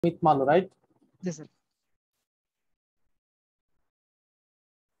With Malo, right? Yes, sir.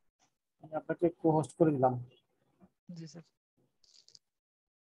 আমি আপনাকে co-host করে দিলাম। জি স্যার।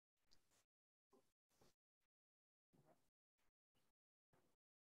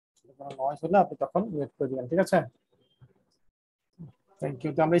 কোনো নয়েজ হলে আপনি তখন ওয়েট করে দিবেন, ঠিক আছে? Thank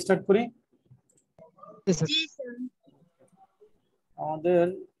you. তো আমরা স্টার্ট করি। জি স্যার। আমাদের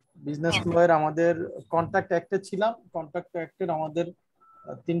বিজনেস লয়ের আমাদের কন্ট্রাক্ট অ্যাক্টে ছিলাম। কন্ট্রাক্ট অ্যাক্টের আমাদের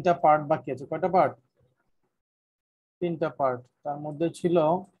তিনটা পার্ট বাকি আছে। কয়টা পার্ট? তিনটা পার্ট। তার মধ্যে ছিল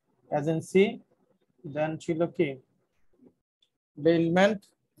এজেন্সি, দেন ছিল কি বেলমেন্ট,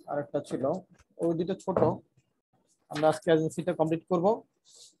 আর একটা ছিল ওই দুটো ছোট। আমরা আজকে এজেন্সিটা কমপ্লিট করব।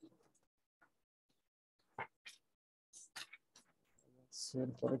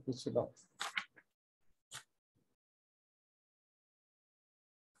 এরপরে কি ছিল?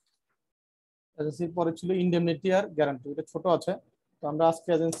 এজেন্সির পরে ছিল ইন্ডেমনিটি আর গ্যারান্টি, এটা ছোট আছে। তো আমরা আজকে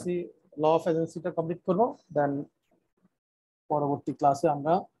এজেন্সি ল অফ এজেন্সিটা কমপ্লিট করব, দেন পরবর্তী ক্লাসে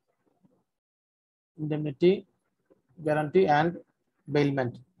আমরা ইন্ডেমনিটি, গ্যারান্টি অ্যান্ড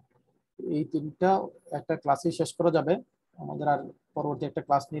বেলমেন্ট এই তিনটা একটা ক্লাসই শেষ করা যাবে। আমাদের আর পরবর্তী একটা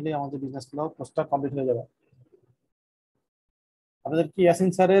ক্লাস নিলে আমাদের বিজনেস ল কোর্সটা কমপ্লিট হয়ে যাবে। আপনাদের কি ইয়াসিন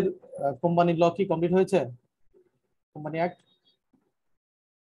স্যারের কোম্পানি ল কি কমপ্লিট হয়েছে? কোম্পানি অ্যাক্ট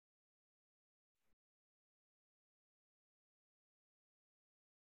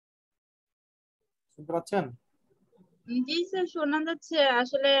শুনতে পাচ্ছেন? জি স্যার, শোনা যাচ্ছে।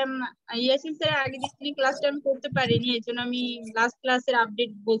 আসলে ইয়াসিন স্যার আগে দিন ক্লাসটা আমি করতে পারিনি, এর জন্য আমি লাস্ট ক্লাসের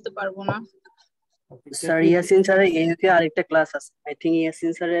আপডেট বলতে পারবো না। স্যার ইয়াসিন স্যারের এইতে আরেকটা ক্লাস আছে। আই থিং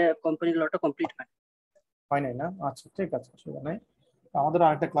ইয়াসিন স্যারের কোম্পানি লটা কমপ্লিট হয় নাই না? আচ্ছা ঠিক আছে, অসুবিধা নাই। আমাদের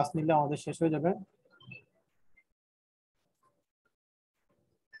আরেকটা ক্লাস নিলে আমাদের শেষ হয়ে যাবে।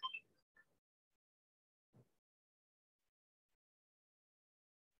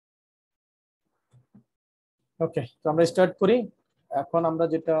 ওকে, তো আমরা স্টার্ট করি। এখন আমরা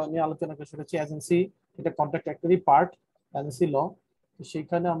যেটা নিয়ে আলোচনা করি সেটা হচ্ছে এজেন্সি। এটা কন্ট্রাক্ট অ্যাক্টেরই পার্ট, এজেন্সি ল। তো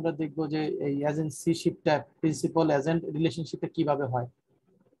সেইখানে আমরা দেখব যে এই এজেন্সিশিপটা প্রিন্সিপাল এজেন্ট রিলেশনশিপটা কিভাবে হয়।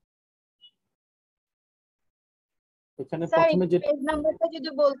 এখানে স্যার প্রথমে যে পেজ নাম্বারটা যদি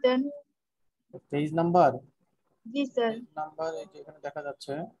বলতেন। পেজ নাম্বার, জি স্যার। পেজ নাম্বার এই যে এখানে দেখা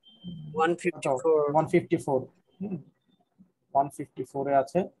যাচ্ছে 154 154। 154 এ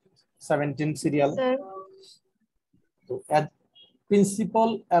আছে 17 সিরিয়াল। স্যার তো প্রিন্সিপাল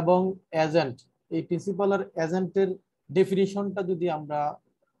এবং এজেন্ট, এই প্রিন্সিপাল আর এজেন্টের ডেফিনিশনটা যদি আমরা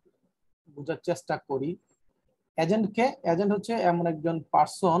বোঝার চেষ্টা করি, এজেন্ট হচ্ছে এমন একজন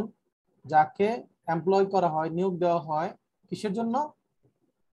পার্সন যাকে এমপ্লয় করা হয়, নিয়োগ দেওয়া হয় কিসের জন্য?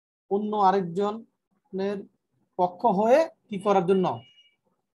 অন্য আরেকজনের পক্ষ হয়ে কি করার জন্য?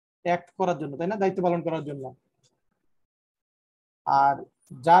 অ্যাক্ট করার জন্য, তাই না? দায়িত্ব পালন করার জন্য। আর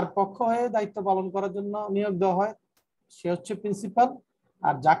যার পক্ষ হয়ে দায়িত্ব পালন করার জন্য নিয়োগ দেওয়া হয় সে হচ্ছে প্রিন্সিপাল,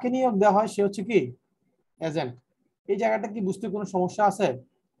 আর যাকে নিয়োগ দেওয়া হয় সে হচ্ছে কি? এজেন্ট। এই জায়গাটা কি বুঝতে কোনো সমস্যা আছে?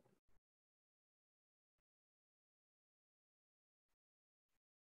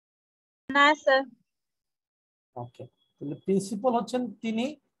 না স্যার। ওকে, তাহলে প্রিন্সিপাল হচ্ছেন তিনি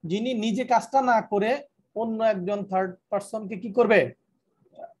যিনি নিজে কাজটা না করে অন্য একজন থার্ড পারসনকে কি করবে?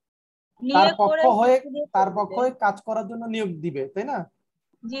 তার নিয়োগ পক্ষ করে হয়ে দিয়ে করবে। কাজ করার জন্য নিয়োগ দিবে, তাই না?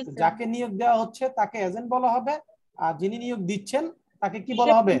 জি স্যার। যাকে নিয়োগ দেওয়া হচ্ছে তাকে এজেন্ট বলা হবে, আর যিনি নিয়োগ দিচ্ছেন তাকে কি সে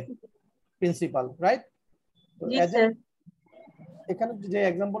বলা হবে? principal। Principal, right? তো জি স্যার। এজেন্ট এখানে যে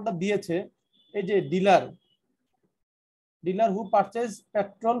এক্সাম্পলটা দিয়েছে, এই যে dealer who purchased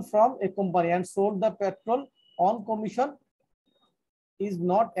petrol from a company and sold the petrol on commission is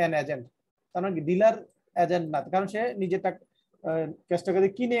not an agent। তার মানে ডিলার এজেন্ট না, কারণ সে নিজে ক্যাশ টাকা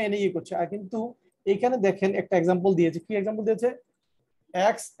দিয়ে কিনে এনে ইয়ে করছে। আর কিন্তু এখানে দেখেন একটা এক্সাম্পল দিয়েছে। কি এক্সাম্পল দিয়েছে?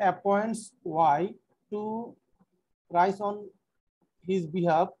 X অ্যাপয়েন্টস Y to price on his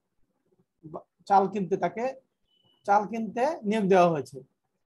behalf, তাকে চাল কিনতে নিয়োগ দেওয়া হয়েছে।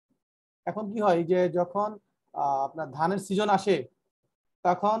 এখন কি হয় যে যখন আপনার ধানের সিজন আসে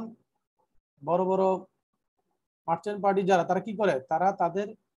তখন বড় বড় মার্চেন্ট পার্টি যারা, তারা কি করে? তারা তাদের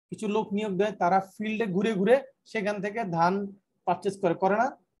কিছু লোক নিয়োগ দেয়, তারা ফিল্ডে ঘুরে ঘুরে সেখান থেকে ধান পারচেজ করে না?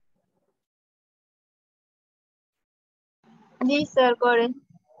 জি স্যার করে।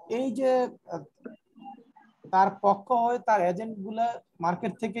 এই যে তার পক্ষ হয়ে তার এজেন্ট গুলা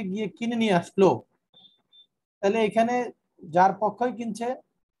মার্কেট থেকে গিয়ে কিনে নিয়ে আসলো, তাহলে এখানে যার পক্ষই কিনছে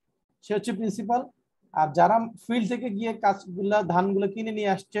সে হচ্ছে প্রিন্সিপাল, আর যারা ফিল্ড থেকে গিয়ে কাজগুলা ধানগুলো কিনে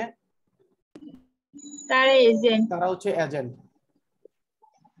নিয়ে আসছে তারা এজেন্ট। তারা হচ্ছে এজেন্ট।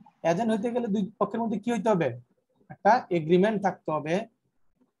 এজেন্ট হইতে গেলে দুই পক্ষের মধ্যে কি হইতে হবে? একটা এগ্রিমেন্ট থাকতে হবে,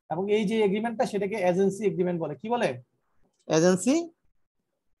 এবং এই যে এগ্রিমেন্টটা সেটাকে এজেন্সি এগ্রিমেন্ট বলে। কি বলে? Agency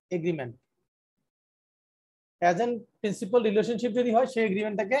agreement. Agent principal relationship যদি হয় সেই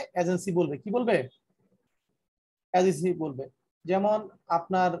এগ্রিমেন্টটাকে এজেন্সি বলবে। কি বলবে? এজেন্সি বলবে। যেমন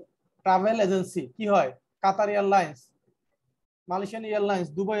আপনার ট্রাভেল এজেন্সি কি হয়? কাতার airlines, Malaysian airlines,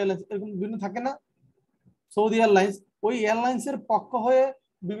 Dubai airlines, এরকম বিভিন্ন থাকে না, সৌদি এয়ারলাইন্স। ওই এয়ারলাইন্সের পক্ষ হয়ে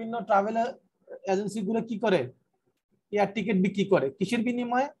বিভিন্ন ট্রাভেল এজেন্সি গুলো কি করে? এয়ার টিকিট বিক্রি করে। কিসের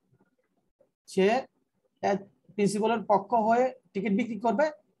বিনিময়ে? সে প্রিন্সিপালের পক্ষ হয়ে টিকিট বিক্রি করবে,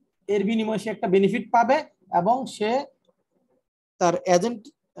 এর বিনিময়ে সে একটা বেনিফিট পাবে এবং সে তার এজেন্ট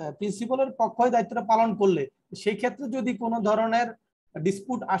প্রিন্সিপালের পক্ষ হয়ে দায়িত্বটা পালন করলে সেই ক্ষেত্রে যদি কোনো ধরনের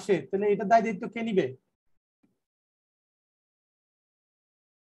ডিসপুট আসে তাহলে এটা দায়িত্ব কে নিবে?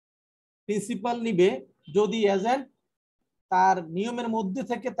 প্রিন্সিপাল নিবে। যদি এজেন্ট তার নিয়মের মধ্যে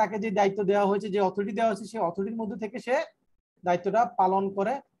থেকে তাকে যে দায়িত্ব দেওয়া হয়েছে, যে অথরিটি দেওয়া হয়েছে, সেই অথরিটির মধ্যে থেকে সে দায়িত্বটা পালন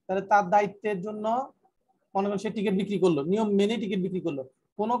করে, তাহলে তার দায়িত্বের জন্য মনে করেন সে টিকিট বিক্রি করলো, নিয়ম মেনে টিকিট বিক্রি করলো,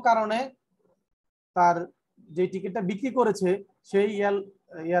 কোনো কারণে তার যে টিকিটটা বিক্রি করেছে সেই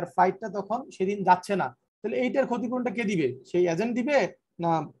এয়ার ফ্লাইটটা তখন সেদিন যাচ্ছে না, তাহলে এইটার ক্ষতিপূরণটা কে দিবে? সেই এজেন্ট দিবে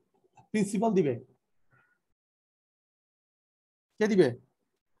না প্রিন্সিপাল দিবে? কে দিবে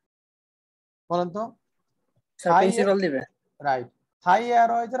বলেন তো? প্রিন্সিপাল দিবে। রাইট। থাই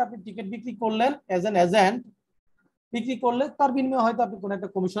এয়ারওয়েজের আপনি টিকিট বিক্রি করলেন এজ এন এজেন্ট, বিক্রি করলে তার বিনিময়ে হয়তো আপনি কোনো একটা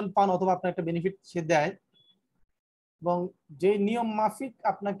কমিশন পান অথবা আপনার একটা বেনিফিট সে দেয়, এবং যে নিয়ম মাফিক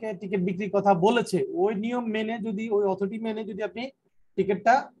আপনাকে টিকিট বিক্রির কথা বলেছে ওই নিয়ম মেনে যদি, ওই অথরিটি মেনে যদি আপনি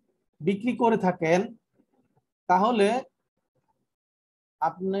টিকিটটা বিক্রি করে থাকেন, তাহলে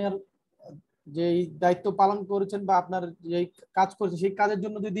আপনার যে দায়িত্ব পালন করেছেন বা আপনার যে কাজ করেছে সেই কাজের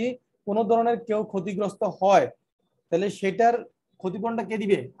জন্য যদি কোনো ধরনের কেউ ক্ষতিগ্রস্ত হয়, তাহলে সেটার ক্ষতিপূরণটা কে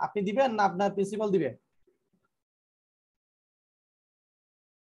দিবে? আপনি দিবেন না আপনার প্রিন্সিপাল দিবে?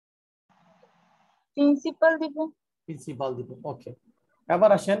 প্রিন্সিপাল দিবে। প্রিন্সিপাল দিবে। ওকে, এবার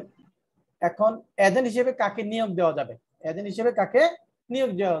আসেন, এখন এজেন্ট হিসেবে কাকে নিয়োগ দেওয়া যাবে? এজেন্ট হিসেবে কাকে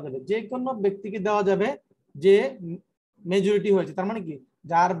নিয়োগ দেওয়া যাবে? যে কোনো ব্যক্তিকে দেওয়া যাবে যে মেজরিটি হয়েছে, তার মানে কি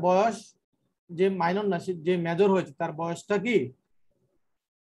যার বয়স, যে মাইনর না যে মেজর হয়েছে তার বয়সটা কি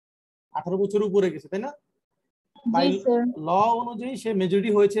 18 বছর উপরে গেছে, তাই না? বাই ল অনুযায়ী সে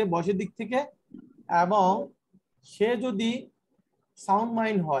মেজরিটি হয়েছে বয়সের দিক থেকে, এবং সে যদি সাউন্ড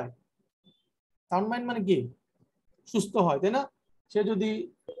মাইন্ড হয়, সাউন্ড মাইন্ড মানে কি সুস্থ হয়, তাই না? সে যদি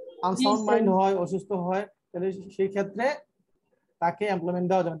আনসাউন্ড মাইন্ড হয়, অসুস্থ হয়, তাহলে সেই ক্ষেত্রে তাকে এমপ্লয়মেন্ট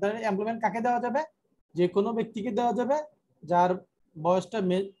দেওয়া যাবে। তাহলে এমপ্লয়মেন্ট কাকে দেওয়া যাবে? যে কোনো ব্যক্তিকে দেওয়া যাবে যার বয়সটা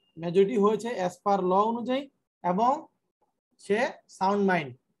মেজরিটি হয়েছে অ্যাজ পার ল অনুযায়ী এবং সে সাউন্ড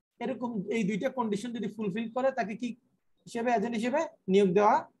মাইন্ড, এরকম এই দুইটা কন্ডিশন যদি ফুলফিল করে তাকে কি হিসেবে, এজেন্ট হিসেবে নিয়োগ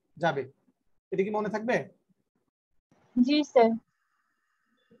দেওয়া যাবে। এটা কি মনে থাকবে? জি স্যার।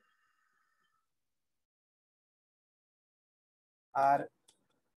 আর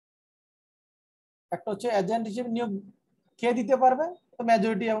একটা হচ্ছে এজেন্ট হিসেবে নিয়োগ কে দিতে পারবে? তো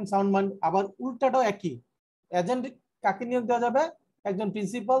মেজরিটি এবং সাউন্ড মাইন্ড। আবার উল্টাটাও একই, এজেন্ট কাকে নিয়োগ দেওয়া যাবে? একজন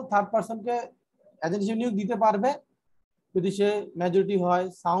প্রিন্সিপাল থার্ড পারসনকে এজেন্ট হিসেবে নিয়োগ দিতে পারবে যদি সে মেজরিটি হয়,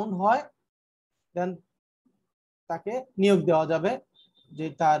 সাউন্ড হয়, দেন তাকে নিয়োগ দেওয়া যাবে যে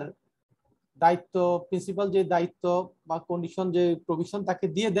তার দায়িত্ব, প্রিন্সিপাল যে দায়িত্ব বা কন্ডিশন যে প্রভিশন তাকে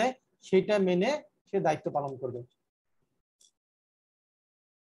দিয়ে দেয় সেটা মেনে সে দায়িত্ব পালন করবে।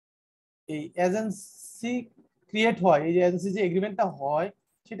 এই এজেন্সি ক্রিয়েট হয়, এই যে এজেন্সি যে এগ্রিমেন্টটা হয়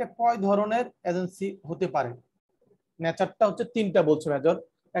সেটা কয় ধরনের এজেন্সি হতে পারে? নেচারটা হচ্ছে তিনটা বলছে মেজর।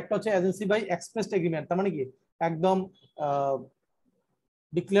 একটা হচ্ছে এজেন্সি বাই এক্সপ্রেসড এগ্রিমেন্ট, তার মানে কি একদম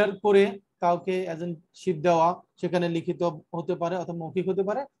ডিক্লেয়ার করে কাউকে এজেন্টশিপ দেওয়া, সেখানে লিখিত হতে পারে অথবা মৌখিক হতে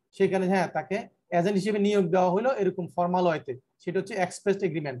পারে, সেখানে হ্যাঁ তাকে এজেন্ট হিসেবে নিয়োগ দেওয়া হলো এরকম ফর্মাল ওয়েতে, সেটা হচ্ছে expressed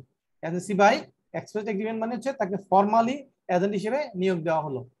agreement. Agency by expressed agreement মানে হচ্ছে তাকে ফর্মালি এজেন্ট হিসেবে নিয়োগ দেওয়া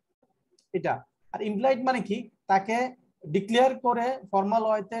হলো এটা। আর ইমপ্লয়েড মানে কি তাকে ডিক্লেয়ার করে ফর্মাল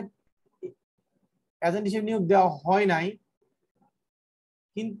ওয়েতে এজেন্ট হিসেবে নিয়োগ দেওয়া হয় নাই,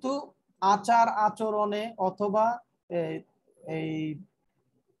 কিন্তু আচার আচরণে অথবা এই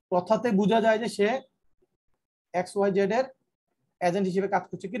কথাতে বোঝা যায় যে সে XYZ এর এজেন্ট হিসেবে কাজ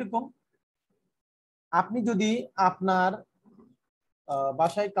করছে। কিরকম? আপনি যদি আপনার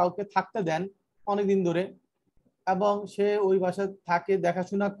বাসায় কাউকে থাকতে দেন অনেকদিন ধরে এবং সে ওই বাসায় থাকে,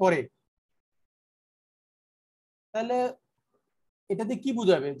 দেখাশোনা করে, তাহলে এটাতে কি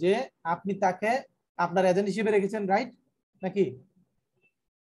বোঝাবে? যে আপনি তাকে আপনার এজেন্ট হিসেবে রেখেছেন, রাইট নাকি?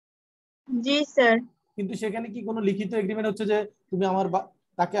 জি স্যার। কিন্তু সেখানে কি কোনো লিখিত এগ্রিমেন্ট হচ্ছে যে তুমি আমার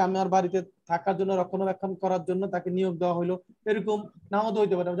তাকে আমার বাড়িতে থাকার জন্য, রক্ষণাবেক্ষণ করার জন্য তাকে নিয়োগ দেওয়া হলো, এরকম নাও তো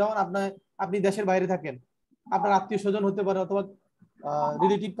হইতে পারে। যেমন আপনি দেশের বাইরে থাকেন, আপনার আত্মীয় স্বজন হতে পারে অথবা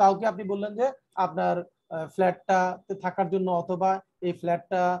রিলেটিভ কাউকে আপনি বললেন যে আপনার ফ্ল্যাটটাতে থাকার জন্য অথবা এই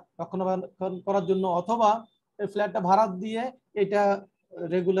ফ্ল্যাটটা রক্ষণাবেক্ষণ করার জন্য, অথবা এই ফ্ল্যাটটা ভাড়া দিয়ে এটা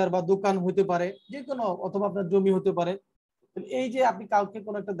রেগুলার বা দোকান হতে পারে, যে কোনো, অথবা আপনার জমি হতে পারে। এই যে আপনি কাউকে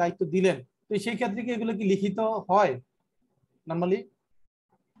কোনো একটা দায়িত্ব দিলেন, তো সেই ক্ষেত্রে কি এগুলো কি লিখিত হয় নরমালি?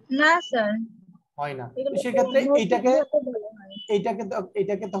 না স্যার, হয় না। তো এগুলো সেক্ষেত্রে নৈতিক এইটাকে ভাবে বলা হয়।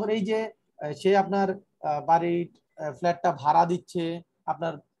 এইটাকে তখন এই যে সে আপনার বাড়ির ফ্ল্যাটটা ভাড়া দিচ্ছে,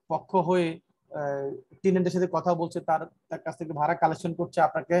 আপনার পক্ষ হয়ে টেনেন্টের সাথে কথা বলছে, তার তার কাছ থেকে ভাড়া কালেকশন করছে,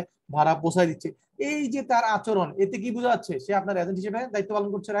 আপনাকে ভাড়া পৌঁছায় দিচ্ছে, এই যে তার আচরণ, এতে কি বোঝা যাচ্ছে সে আপনার এজেন্ট হিসেবে দায়িত্ব পালন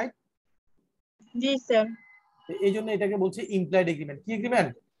করছে, রাইট? জি স্যার। এই জন্য এটাকে বলছে ইমপ্লয়েড এগ্রিমেন্ট। কি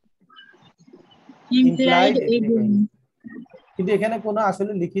agreement? Employed employed agreement. Agreement. কিন্তু এখানে কোনো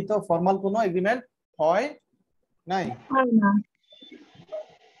আসলে লিখিত ফর্মাল কোনো এগ্রিমেন্ট হয় নাই। হয় না।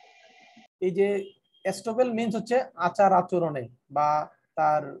 এই যে এস্টোবেল মিন্স হচ্ছে আচার আচরণে বা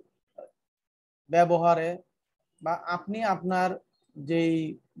তার ব্যবহারে, বা আপনি আপনার যেই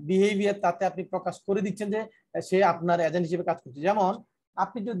বিহেভিয়ার তাতে আপনি প্রকাশ করে দিচ্ছেন যে সে আপনার এজেন্ট হিসেবে কাজ করছে। যেমন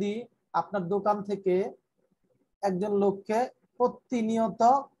আপনি যদি আপনার দোকান থেকে একজন লোককে প্রতিনিয়ত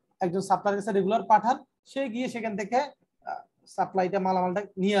একজন সাপ্লাইয়ের কাছে রেগুলার পাঠান, সে গিয়ে সেখান থেকে সাপ্লাইটা মালামালটা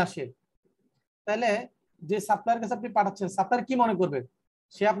নিয়ে আসে, তাহলে যে সাপ্লাইয়ের কাছে আপনি পাঠাচ্ছেন, সাপ্লায়ার কি মনে করবে?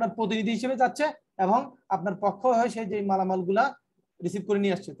 সে আপনার প্রতিনিধি হিসেবে যাচ্ছে এবং আপনার পক্ষ হয়ে সে যে মালামালগুলা রিসিভ করে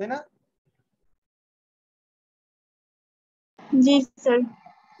নিয়ে আসছে, তাই না? জি স্যার।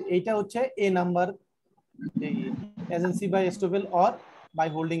 এইটা হচ্ছে এ নাম্বার, এই agency by stable or by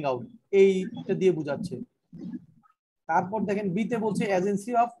holding out, এইটা দিয়ে বোঝাচ্ছে। তারপর দেখেন বিতে বলছে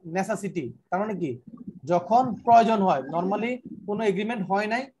এজেন্সি অফ নেসেসিটি, তার মানে কি যখন প্রয়োজন হয়, নরমালি কোনো এগ্রিমেন্ট হয়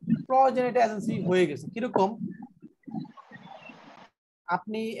নাই, প্রয়োজন এটা এজেন্সি হয়ে গেছে। কিরকম?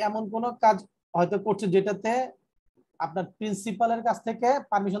 আপনি এমন কোন কাজ হয়তো করছেন যেটাতে আপনার প্রিন্সিপালের কাছ থেকে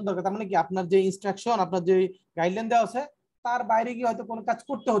পারমিশন দরকার, তার মানে কি আপনার যে ইনস্ট্রাকশন, আপনার যে গাইডলাইন দেওয়া আছে তার বাইরে গিয়ে হয়তো কোনো কাজ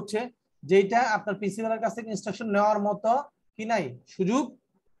করতে হচ্ছে, যেটা আপনার প্রিন্সিপালের কাছ থেকে ইনস্ট্রাকশন নেওয়ার মতো কি নাই, সুযোগ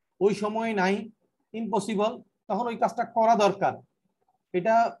ওই সময় নাই, ইম্পসিবল, তখন ওই কাজটা করা দরকার,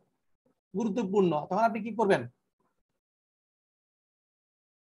 এটা গুরুত্বপূর্ণ, তখন আপনি কি করবেন?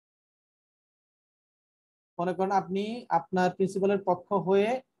 মনে করেন আপনি আপনার প্রিন্সিপালের পক্ষ হয়ে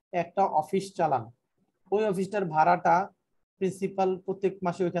একটা অফিস চালান, ওই অফিসটার ভাড়াটা প্রিন্সিপাল প্রত্যেক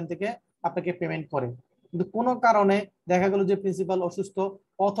মাসে ওইখান থেকে আপনাকে পেমেন্ট করে, কিন্তু কোনো কারণে দেখা গেল যে প্রিন্সিপাল অসুস্থ,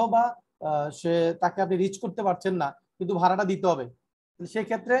 অথবা সে তাকে আপনি রিচ করতে পারছেন না, কিন্তু ভাড়াটা দিতে হবে,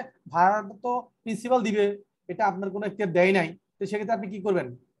 সেক্ষেত্রে ভাড়াটা তো প্রিন্সিপাল দিবে, এটা আপনার কোনো একটা দেয় নাই, তো সেক্ষেত্রে আপনি কি করবেন?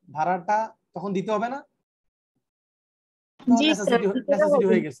 ভাড়াটা তখন দিতে হবে না? জি স্যার, সেটা নেসেসিটি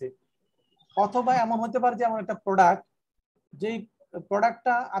হবে। হয়ে গেছে। অথবা এমন হতে পারে যে এমন একটা প্রোডাক্ট, যেই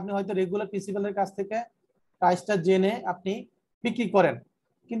প্রোডাক্টটা আপনি হয়তো রেগুলার প্রিন্সিপালের কাছ থেকে প্রাইসটা জেনে আপনি বিক্রি করেন,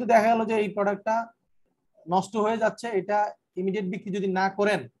 কিন্তু দেখা গেল যে এই প্রোডাক্টটা নষ্ট হয়ে যাচ্ছে, এটা ইমিডিয়েট বিক্রি যদি না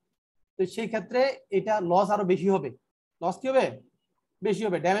করেন, তো সেই ক্ষেত্রে এটা লস আরো বেশি হবে। লস কি হবে? বেশি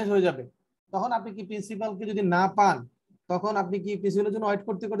হবে, ড্যামেজ হয়ে যাবে। তখন আপনি কি প্রিন্সিপালকে যদি না পান, তখন আপনি কি প্রিন্সিপালের জন্য ওয়েট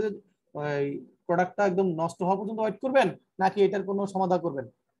করতে করতে ওই প্রোডাক্টটা একদম নষ্ট হওয়া পর্যন্ত ওয়েট করবেন, নাকি এটার কোনো সমাধান করবেন?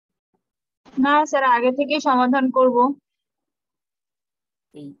 না স্যার, আগে থেকেই সমাধান করব।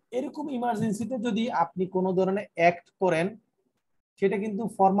 এই এরকম ইমার্জেন্সিতে যদি আপনি কোনো ধরনের অ্যাক্ট করেন, সেটা কিন্তু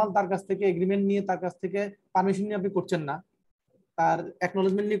ফর্মাল তার কাছ থেকে এগ্রিমেন্ট নিয়ে, তার কাছ থেকে পারমিশন নিয়ে আপনি করছেন না, তার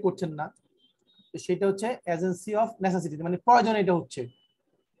অ্যাকনোলেজমেন্ট নিয়ে করছেন না, সেটা হচ্ছে এজেন্সি অফ নেসেসিটি, মানে প্রয়োজন এটা হচ্ছে।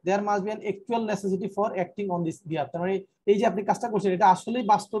 There must be an actual necessity for acting on this behalf, তার মানে এই যে আপনি কাজটা করছেন এটা আসলেই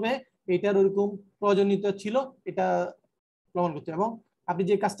বাস্তবে এটার ওইরকম প্রয়োজনীয়তা ছিল, এটা প্রমাণ করতে, এবং আপনি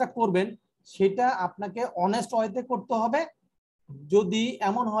যে কাজটা করবেন সেটা আপনাকে অনেস্ট ওয়েতে করতে হবে। যদি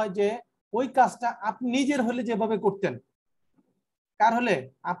এমন হয় যে ওই কাজটা আপনি নিজের হলে যেভাবে করতেন, কার হলে?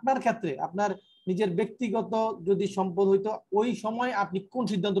 আপনার ক্ষেত্রে আপনার নিজের ব্যক্তিগত যদি সম্পদ হইতো, ওই সময় আপনি কোন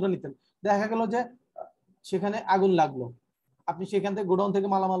সিদ্ধান্তটা নিতেন? দেখা গেল যে সেখানে আগুন লাগলো, আপনি সেখান থেকে গোডাউন থেকে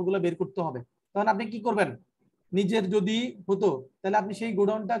মালামালগুলো বের করতে হবে, তখন আপনি কি করবেন? নিজের যদি হতো তাহলে আপনি সেই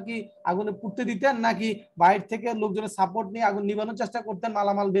গোডাউনটা কি আগুনে পুড়তে দিতেন, নাকি বাইরে থেকে লোকজনের সাপোর্ট নিয়ে আগুন নিবানোর চেষ্টা করতেন,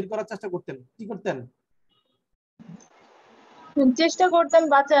 মালামাল বের করার চেষ্টা করতেন, কি করতেন? চেষ্টা করতাম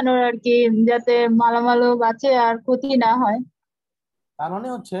বাঁচানোর আর কি, যাতে মালামালও বাঁচে আর ক্ষতি না হয়। তার মানে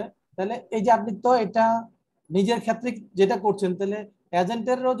হচ্ছে, তাহলে এই যে আপনি তো এটা নিজের ক্ষেত্রে যেটা করছেন, তাহলে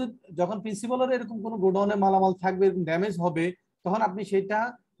এজেন্টেরও যখন প্রিন্সিপালের এরকম কোনো গোডাউনে মালামাল থাকবে, ড্যামেজ হবে, তখন আপনি সেটা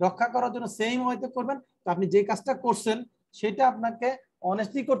রক্ষা করার জন্য সেম হয়তো করবেন। তো আপনি যে কাজটা করছেন সেটা আপনাকে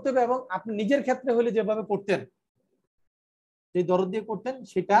অনেস্টলি করতে হবে, এবং আপনি নিজের ক্ষেত্রে হলে যেভাবে করতেন, যে দরদ দিয়ে করতেন,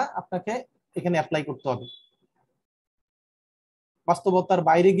 সেটা আপনাকে এখানে অ্যাপ্লাই করতে হবে। বাস্তবতার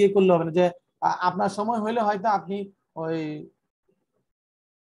বাইরে গিয়ে করলে হবে না, যে আপনার সময় হলে হয়তো আপনি ওই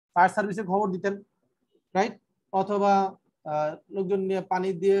ফায়ার সার্ভিসে খবর দিতেন, রাইট? অথবা লোকজন নিয়ে পানি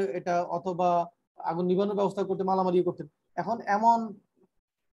দিয়ে এটা অথবা আগুন নিবানোর ব্যবস্থা করতে মালামালি করতেন। এখন এমন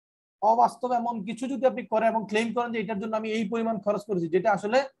অবাস্তব এমন কিছু যদি আপনি করেন এবং ক্লেম করেন যে এটার জন্য আমি এই পরিমাণ খরচ করেছি, যেটা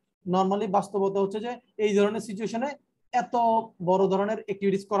আসলে নর্মালি বাস্তবতা হচ্ছে যে এই ধরনের সিচুয়েশনে এত বড় ধরনের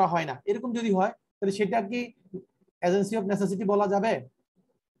অ্যাক্টিভিটিস করা হয় না, এরকম যদি হয় তাহলে সেটা কি এজেন্সি অফ নেসেসিটি বলা যাবে?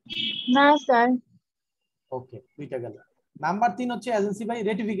 না স্যার। ওকে, দুইটা গেল। নাম্বার 3 হচ্ছে এজেন্সি বাই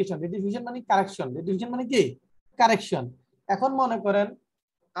রেটিফিকেশন। রেটিফিকেশন মানে কারেকশন। রেটিফিকেশন মানে কি? কারেকশন। এখন মনে করেন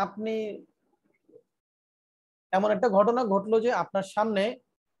আপনি এমন একটা ঘটনা ঘটলো যে আপনার সামনে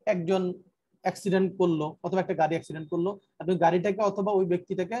একজন অ্যাক্সিডেন্ট করলো অথবা একটা গাড়ি অ্যাক্সিডেন্ট করলো, আপনি গাড়িটাকে অথবা ওই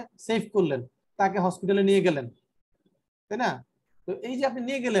ব্যক্তিটাকে সেভ করলেন, তাকে হসপিটালে নিয়ে গেলেন, তাই না? তো এই যে আপনি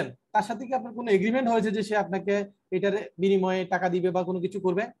নিয়ে গেলেন, তার সাথে কি আপনার কোনো এগ্রিমেন্ট হয়েছে যে সে আপনাকে এটার বিনিময়ে টাকা দিবে বা কোনো কিছু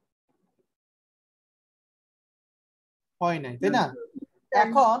করবে? হয় নাই, তাই না?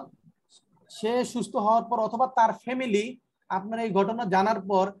 এখন সে সুস্থ হওয়ার পর অথবা তার ফ্যামিলি আপনার এই ঘটনা জানার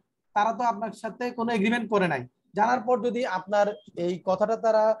পর তারা তো আপনার সাথে কোনো এগ্রিমেন্ট করে নাই, জানার পর যদি আপনার এই কথাটা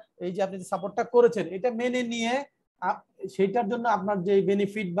তারা এই যে আপনি সাপোর্টটা করেছেন এটা মেনে নিয়ে সেটার জন্য আপনার যে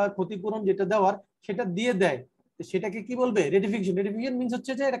বেনিফিট বা ক্ষতিপূরণ যেটা দেওয়ার সেটা দিয়ে দেয়, সেটাকে কি বলবে? রেটিফিকেশন। রেটিফিকেশন মিন্স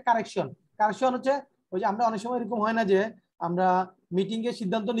হচ্ছে যে এটা কারেকশন। কারেকশন হচ্ছে ওই যে আমরা অনেক সময় এরকম হয় না যে আমরা মিটিং এ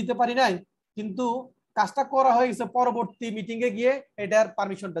সিদ্ধান্ত নিতে পারি নাই কিন্তু কাজটা করা হয়ে গেছে পরবর্তী মিটিং এ গিয়ে এটার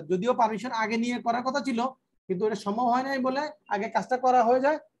পারমিশনটা, যদিও পারমিশন আগে নিয়ে করার কথা ছিল কিন্তু এটা সম্ভব হয় নাই বলে আগে কাজটা করা হয়ে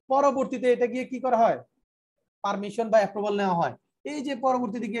যায়, পরবর্তীতে এটা গিয়ে কি করা হয়? পারমিশন বা অ্যাপ্রুভাল নেওয়া হয়। এই যে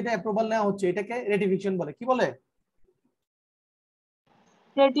পরবর্তীতে গিয়ে এটা অ্যাপ্রুভাল নেওয়া হচ্ছে এটাকে রেটিফিকেশন বলে। কি বলে?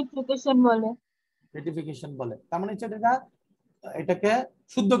 রেটিফিকেশন বলে। রেটিফিকেশন বলে। তার মানে হচ্ছে এটা এটাকে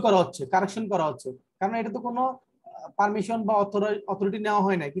শুদ্ধ করা হচ্ছে, কারেকশন করা হচ্ছে, কারণ এটা তো কোনো পারমিশন বা অথরিটি নেওয়া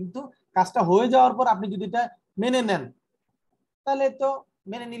হয় না, কিন্তু কাজটা হয়ে যাওয়ার পর আপনি যদি এটা মেনে নেন তাহলে তো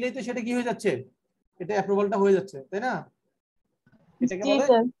মেনে নিলেই তো সেটা কি হয়ে যাচ্ছে? এটা অ্যাপ্রুভালটা হয়ে যাচ্ছে, তাই না? এটাকে জি বলে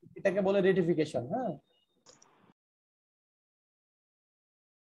স্যার। রেটিফিকেশন। হ্যাঁ,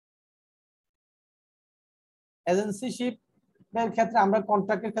 এজেন্সিশিপ এর ক্ষেত্রে আমরা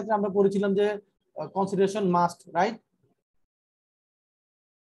কন্ট্রাক্টের ক্ষেত্রে আমরা পড়েছিলাম যে কনসিডারেশন মাস্ট, রাইট?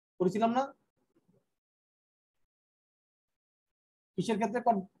 পড়েছিলাম না? কিসের ক্ষেত্রে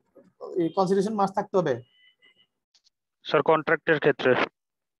কনসিডারেশন মাস্ট থাকতে হবে? স্যার কন্ট্রাক্টের ক্ষেত্রে।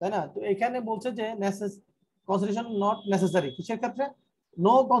 তাই না? তো এখানে বলছে যে কনসিডারেশন নট নেসেসারি। কিসের ক্ষেত্রে?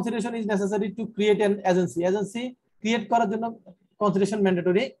 No consideration is necessary to create N agency. Agency create করার জন্য কনসিডারেশন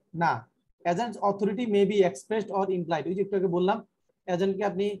ম্যান্ডেটরি না। Agents authority may be expressed or implied. ওই যে একটু আগে বললাম এজেন্টকে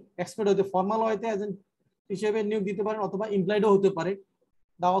আপনি এক্সপ্রেস হতে ফর্মাল ওয়েতে এজেন্ট হিসেবে নিয়োগ দিতে পারেন অথবা ইমপ্লয়েডও হতে পারে।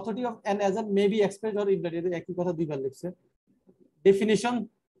 The authority of an agent may be expressed or employed, এদের একই কথা দুইবার লিখছে। Definition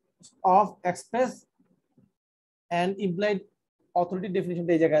of express and implied authority definition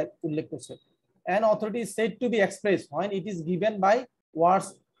এই জায়গায় উল্লেখ করছে। An authority is said to be expressed when it is given by words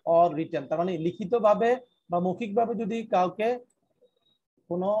or written। তার মানে লিখিতভাবে বা মৌখিকভাবে যদি কাউকে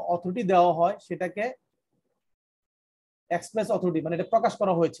কোনো অথরিটি দেওয়া হয় সেটাকে এক্সপ্রেস অথরিটি, মানে এটা প্রকাশ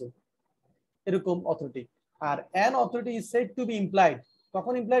করা হয়েছে এরকম authority. R an authority is said to be implied,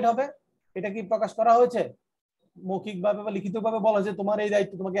 কখন ইমপ্লাইড হবে? এটা কি প্রকাশ করা হয়েছে মৌখিকভাবে বা লিখিতভাবে বলা হয়েছে তোমার এই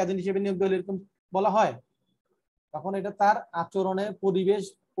দায়িত্ব, তোমাকে এজেন্ট হিসেবে নিয়োগ দিলে, এরকম বলা হয়, তখন এটা তার আচরণে পরিবেশ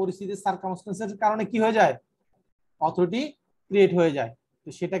পরিস্থিতি সার্কামস্টেন্সের কারণে কি হয়ে যায়? অথরিটি ক্রিয়েট হয়ে যায়। তো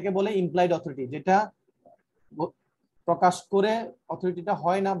সেটাকে বলে ইমপ্লাইড অথরিটি, যেটা প্রকাশ করে অথরিটিটা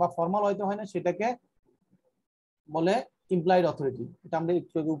হয় না বা ফর্মাল হয়তো হয় না, সেটাকে বলে ইমপ্লাইড অথরিটি। এটা আমরা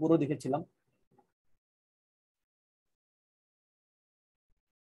একটু উপরেও দেখেছিলাম।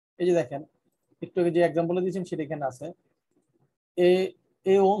 এই যে দেখেন একটু আগে যে এক্সাম্পল দিয়েছেন সেটা এখানে আছে।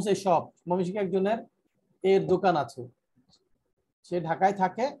 এ ওনস এ শপ। মমিষিকে একজনের এর দোকান আছে, সে ঢাকায়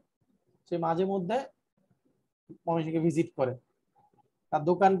থাকে, সে মাঝে মধ্যে মমিষিকে ভিজিট করে। তার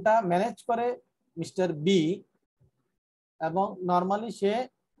দোকানটা ম্যানেজ করে মিস্টার বি এবং নরমালি সে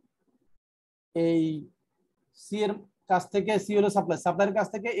এই সি এর কাছ থেকে, সি হলো সাপ্লাইয়ের কাছ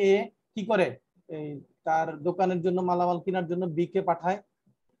থেকে এ কি করে এই তার দোকানের জন্য মালামাল কেনার জন্য বি কে পাঠায়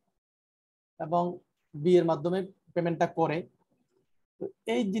এবং বি এর মাধ্যমে পেমেন্টটা করে। তো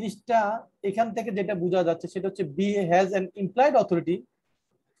এই জিনিসটা এখান থেকে যেটা বোঝা যাচ্ছে সেটা হচ্ছে B has an employed authority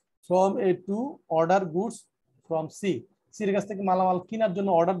from a two order goods from C. C এর কাছ থেকে মালামাল কেনার জন্য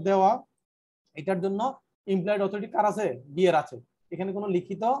অর্ডার দেওয়া, এটার জন্য ইমপ্লয়েড অথরিটি কার আছে? বি এর আছে। এখানে কোনো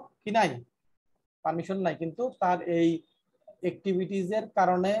লিখিত কি নাই, পারমিশন নাই, কিন্তু তার এই অ্যাক্টিভিটিজ এর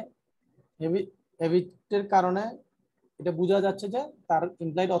কারণে, হ্যাবিটের কারণে এটা বোঝা যাচ্ছে যে তার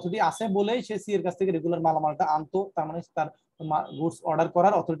ইমপ্লয়েড অথরিটি আছে বলেই সে সি এর কাছ থেকে রেগুলার মালামালটা আনতো, তার মানে তার গুডস অর্ডার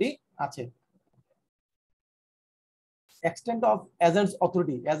করার অথরিটি আছে। Extent of agents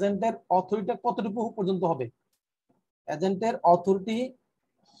authority. এজেন্টের অথরিটি কতটুকু পর্যন্ত হবে? এজেন্টের অথরিটি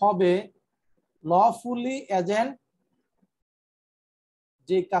হবে লফুলি এজেন্ট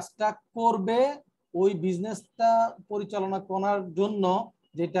যে কাজটা করবে ওই বিজনেসটা পরিচালনা করার জন্য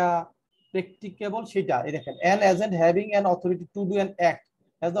যেটা প্র্যাকটিকেবল সেটা। এই দেখেন an agent having an authority to do an act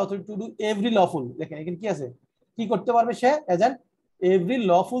has the authority to do every lawful. দেখেন এখানে কি আছে, কি করতে পারবে সে agent, every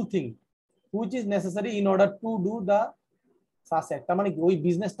lawful thing which is necessary in order to do the সাস act. তার মানে কি ওই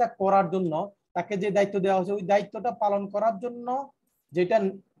বিজনেসটা করার জন্য তাকে যে দায়িত্ব দেওয়া হয়েছে ওই দায়িত্বটা পালন করার জন্য যেটা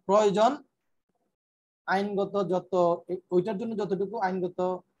প্রয়োজন আইনগত যত ওইটার জন্য যতটুকু আইনগত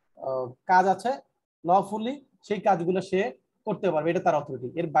কাজ আছে লফুলি সেই কাজগুলো সে করতে পারবে, এটা তার অথরিটি,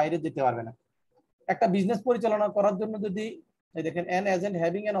 এর বাইরে যেতে পারবে না। একটা বিজনেস পরিচালনা করার জন্য যদি দেখেন an agent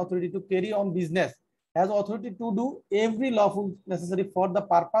having an authority to carry on business has authority to do every lawful necessary for the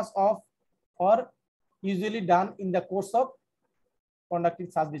purpose of or usually done in the course of conducting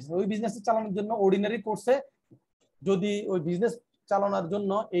such business। ওই business চালানোর জন্য ordinary কোর্সে যদি ওই business চালানোর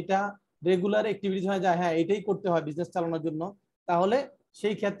জন্য এটা regular activities হয়ে যায়, হ্যাঁ এটাই করতে হয় বিজনেস চালানোর জন্য, তাহলে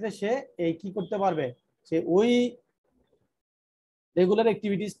সেই ক্ষেত্রে সে এই কি করতে পারবে, সে ওই রেগুলার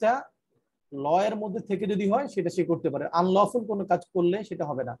অ্যাক্টিভিটিসটা ল এর মধ্যে থেকে যদি হয় সেটা সে করতে পারে। আনলফুল কোনো কাজ করলে সেটা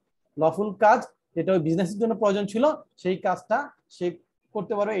হবে না। লফুল কাজ যেটা ওই বিজনেসের জন্য প্রয়োজন ছিল সেই কাজটা সে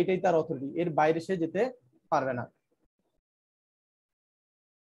করতে পারবে, এটাই তার অথরিটি, এর বাইরে সে যেতে পারবে না।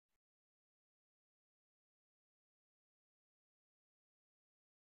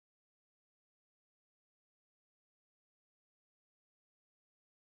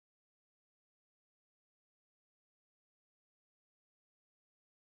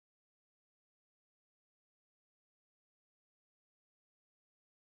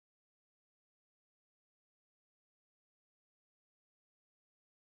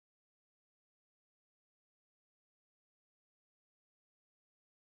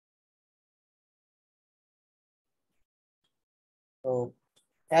 তো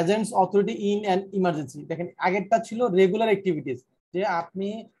agents authority in an emergency, দেখেন আগেরটা ছিল রেগুলার অ্যাক্টিভিটিস, যে আপনি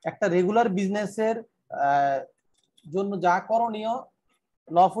একটা রেগুলার বিজনেসের জন্য যা করণীয়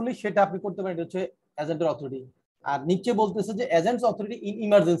লফুলি সেটা আপনি করতে পারেন, এটা হচ্ছে এজেন্টের অথরিটি। আর নিচে বলতেছে যে এজেন্টস অথরিটি ইন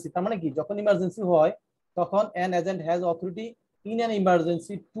ইমার্জেন্সি, তার মানে কি যখন ইমার্জেন্সি হয় তখন an agent has authority in an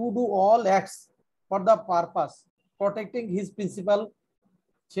emergency to do all acts for the purpose protecting his principal,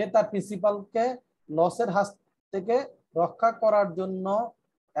 সে তার প্রিন্সিপালকে লসের হাত থেকে রক্ষা করার জন্য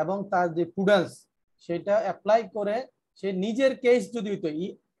এবং তার যে প্রুডেন্স সেটা অ্যাপ্লাই করে সে নিজের কেস যদি হইতো,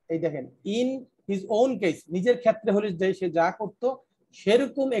 এই দেখেন ইন হিজ ওন কেস, নিজের ক্ষেত্রে হলে যে সে যা করতো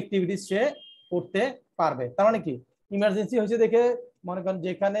সেরকম অ্যাক্টিভিটিস সে করতে পারবে। তার মানে কি ইমার্জেন্সি হয়েছে দেখে মনে করেন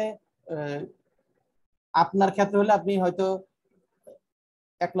যেখানে আপনার ক্ষেত্রে হলে আপনি হয়তো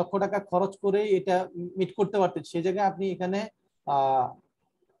 1 লক্ষ টাকা খরচ করে এটা মিট করতে পারতেন, সেই জায়গায় আপনি এখানে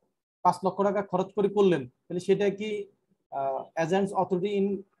 5 লক্ষ টাকা খরচ করে করলেন, তাহলে সেটা কি agents authority in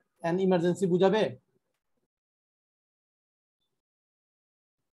an emergency বুঝাবে?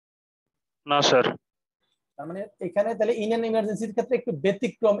 না স্যার। তার মানে এখানে তাহলে ইন অ্যান ইমার্জেন্সির ক্ষেত্রে একটু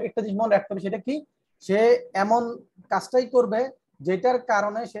ব্যতিক্রম একটা জিনিস মনে রাখতে হবে, সেটা কি সে এমন কাজটাই করবে যেটার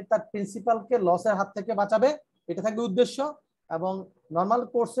কারণে সে তার প্রিন্সিপালকে লসের হাত থেকে বাঁচাবে, এটা থাকবে উদ্দেশ্য। এবং নর্মাল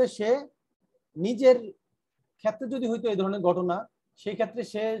কোর্সে সে নিজের ক্ষেত্রে যদি হইতো এই ধরনের ঘটনা, সেই ক্ষেত্রে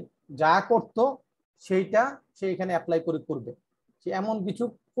সে যা করত সেইটা সে এখানে অ্যাপ্লাই করে করবে, সে এমন কিছু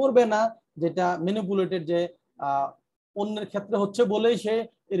করবে না যেটা ম্যানিপুলেটেড, যে অন্যের ক্ষেত্রে হচ্ছে বলেই সে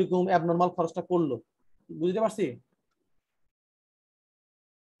এরকম অ্যাবনরমাল খরচটা করলো। বুঝতে পারছি?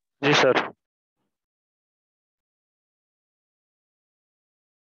 জি sir.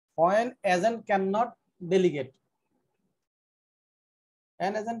 When agent cannot delegate,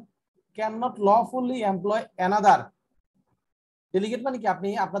 an agent cannot lawfully employ another, delegate মানে কি আপনি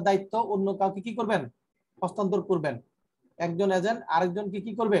আপনার দায়িত্ব অন্য কাউকে কি করবেন, হস্তান্তর করবেন। একজন এজেন্ট আরেকজনকে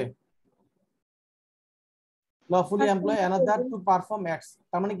কি করবে, lawfully employ another to perform acts।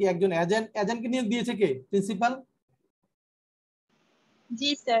 তার মানে কি একজন এজেন্টকে নিয়োগ দিয়েছে কে, প্রিন্সিপাল। জি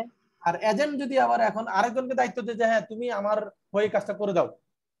স্যার। আর এজেন্ট যদি আবার এখন আরেকজনকে দায়িত্ব দেয় যে হ্যাঁ তুমি আমার হয়ে কাজটা করে দাও,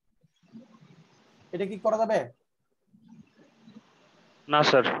 এটা কি করা যাবে? না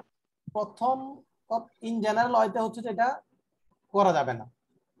স্যার। প্রথম ইন জেনারেল হয়তো হচ্ছে যেটা করা যাবে না,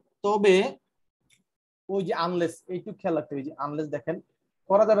 তবে ওই যে আনলেস, এইটুকু খেয়াল রাখতে হবে, যে আনলেস দেখেন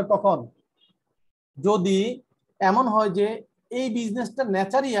করা যাবে কখন, যদি এমন হয় যে এই বিজনেসটা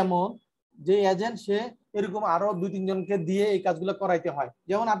নেচারই এমন যে এজেন্ট সে এরকম আরো 2-3 জনকে দিয়ে এই কাজগুলো করাইতে হয়।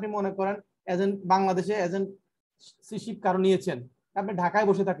 যেমন আপনি মনে করেন এজেন্ট বাংলাদেশে এজেন্টশিপ কারো নিয়েছেন, আপনি ঢাকায়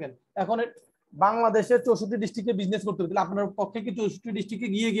বসে থাকেন, এখন বাংলাদেশের 64 ডিস্ট্রিক্টে বিজনেস করতে হবে, আপনার পক্ষে কি 64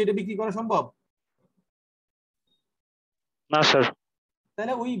 ডিস্ট্রিক্টে গিয়ে এটা বিক্রি করা সম্ভব? না স্যার।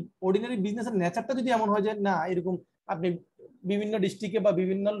 তাহলে ওই অর্ডিনারি বিজনেসের নেচারটা যদি এমন হয় যে না এরকম আপনি বিভিন্ন ডিস্ট্রিক্টে বা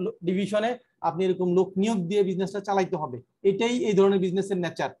বিভিন্ন ডিভিশনে আপনি এরকম লোক নিয়োগ দিয়ে বিজনেসটা চালাইতে হবে, এটাই এই ধরনের বিজনেসের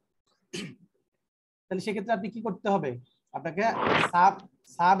নেচার। তাহলে সেক্ষেত্রে আপনি কি করতে হবে, আপনাকে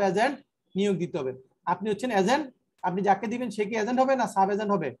সাব এজেন্ট নিয়োগ দিতে হবে। আপনি হচ্ছেন এজেন্ট, আপনি যাকে দিবেন সে কি এজেন্ট হবে না সাব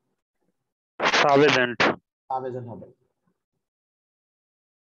এজেন্ট হবে? Sub agent. সাব এজেন্ট হবে।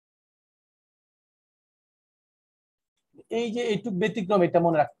 এই যে এইটুক ব্যতিক্রম, এটা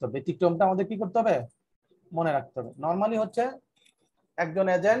মনে রাখতে হবে, ব্যতিক্রমটা আমাদের কি করতে হবে, মনে রাখতে হবে। নরমালি হচ্ছে একজন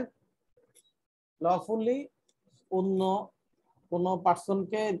এজেন্ট লফুলি অন্য কোন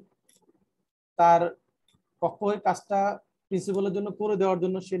পার্সনকে তার পক্ষ হয়ে কাজটা প্রিন্সিপালের জন্য করে দেওয়ার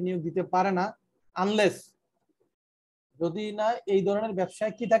জন্য সে নিয়োগ দিতে পারে না, আনলেস যদি না এই ধরনের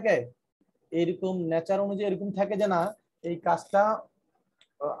ব্যবসায় কি থাকে, এইরকম নেচার অনুযায়ী এরকম থাকে যে না এই কাজটা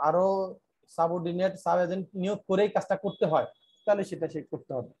আরো সাবঅর্ডিনেট সাব এজেন্ট নিয়োগ করেই কাজটা করতে হয়, তাহলে সেটা সে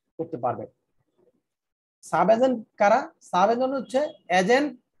করতে পারবে। সাব এজেন্ট কারা? সাব এজেন্ট হচ্ছে এজেন্ট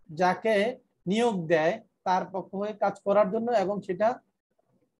যাকে নিয়োগ দেয় তার পক্ষ হয়ে কাজ করার জন্য, এবং সেটা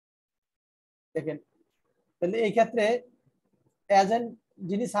দেখেন তাহলে এই ক্ষেত্রে এজেন্ট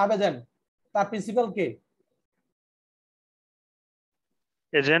যিনি সাব এজেন্ট তার principal K?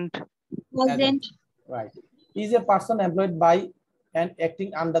 Agent. Right. He is a person employed by and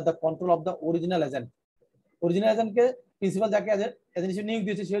acting under the control of the original agent. Original agent K principal যাকে এজেন্ট হিসেবে নিয়োগ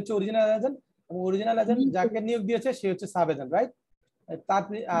দিয়েছে সে হচ্ছে অরিজিনাল এজেন্ট, এবং অরিজিনাল এজেন্ট যাকে নিয়োগ দিয়েছে সে হচ্ছে সাব এজেন্ট, রাইট? তার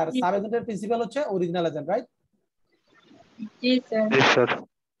আর সাব এজেন্টের প্রিন্সিপাল হচ্ছে original agent, right? G sir. G sir.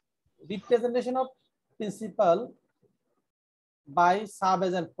 Representation of principal by sub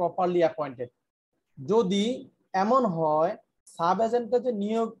agent properly appointed. যদি এমন হয় সাব এজেন্টটা যে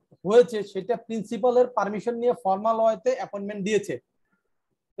নিয়োগ হয়েছে সেটা প্রিন্সিপালের পারমিশন নিয়ে ফর্মাল ওয়েতে অ্যাপয়েন্টমেন্ট দিয়েছে,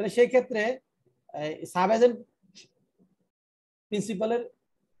 তাহলে সেই ক্ষেত্রে সাব এজেন্ট প্রিন্সিপালের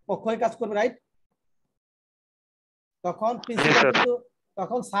পক্ষ হয়ে কাজ করবে, রাইট? তখন প্রিন্সিপাল কিন্তু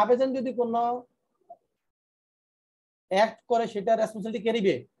তখন সাব এজেন্ট যদি কোনো অ্যাক্ট করে সেটা রেসপন্সিবিলিটি কে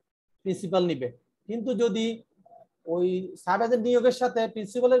নিবে? প্রিন্সিপাল নিবে। কিন্তু যদি ওই সাব এজেন্ট নিয়োগের সাথে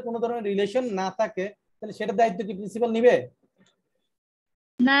প্রিন্সিপালের কোনো ধরনের রিলেশন না থাকে তাহলে সেটার দায়িত্ব কি প্রিন্সিপাল নিবে?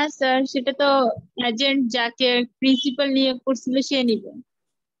 না স্যার, সেটা তো এজেন্ট যাকে প্রিন্সিপাল নিয়োগ করছিল সে নিবে।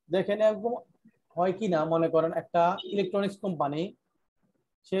 দেখেন এরকম হয় কি না, মনে করেন একটা ইলেকট্রনিক্স কোম্পানি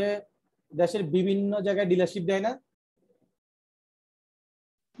সে দেশের বিভিন্ন জায়গায় ডিলারশিপ দেয় না?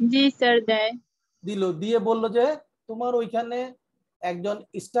 জি স্যার দেয়। দিয়ে বললো যে তোমার ওইখানে একজন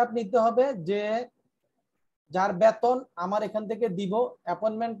স্টাফ নিতে হবে যে যার বেতন আমার এখান থেকে দিব,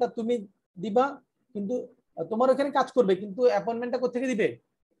 অ্যাপয়েন্টমেন্টটা তুমি দিবা, কিন্তু তোমার ওখানে কাজ করবে, কিন্তু অ্যাপয়েন্টমেন্টটা কোথা থেকে দিবে?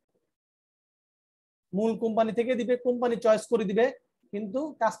 মূল কোম্পানি থেকে দিবে, কোম্পানি চয়েস করে দিবে, কিন্তু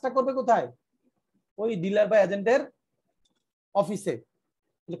কাজটা করবে কোথায়? ওই ডিলার বা এজেন্টের অফিসে।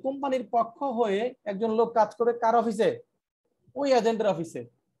 কোম্পানির পক্ষ হয়ে একজন লোক কাজ করে কার অফিসে? ওই এজেন্টের অফিসে।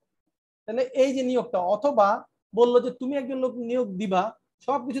 তাহলে এই যে নিয়োগটা, অথবা বললো যে তুমি একজন লোক নিয়োগ দিবা,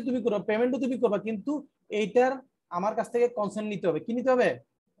 সবকিছু তুমি করবে, পেমেন্টও তুমি করবা, কিন্তু এইটার আমার কাছ থেকে কনসেন্ট নিতে হবে। কি নিতে হবে?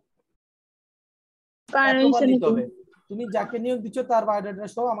 অ্যাপ্রুভাল নিতে হবে। তুমি যাকে নিয়োগ দিচ্ছ তার বায়োডাটা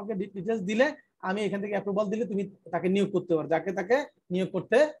সহ আমাকে ডিটেইলস দিলে আমি এখান থেকে অ্যাপ্রুভাল দিলে তুমি তাকে নিয়োগ করতে পারো, যাকে তাকে নিয়োগ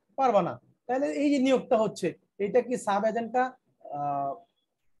করতে পারবা না। তাহলে এই যে নিয়োগটা হচ্ছে এটা কি সাব এজেন্টটা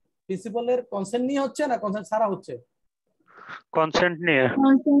প্রিন্সিপালের কনসেন্ট নিয়ে হচ্ছে না কনসেন্ট ছাড়া হচ্ছে? কনসেন্ট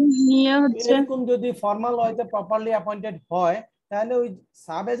নিয়ে হচ্ছে। এরকম যদি ফর্মাল ওয়েতে প্রপারলি অ্যাপয়েন্টেড হয় তাহলে ওই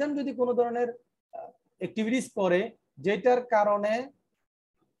সাব এজেন্ট যদি কোনো ধরনের অ্যাক্টিভিটিস করে যেটার কারণে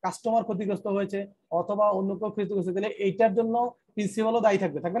কাস্টমার ক্ষতিগ্রস্ত হয়েছে অথবা অন্য কেউ ক্ষতিগ্রস্ত হয়েছে, তাহলে এইটার জন্য প্রিন্সিপালও দায়ী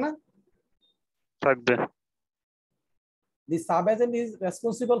থাকবে, থাকবে না? থাকবে। The sub agent is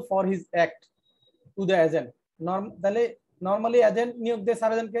responsible for his act to the agent. তাহলে নরমালি এজেন্ট নিয়োগ দেয়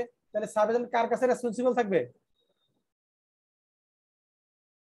সাব এজেন্টকে, তাহলে সাব এজেন্ট কার কাছে রেসপন্সিবল থাকবে?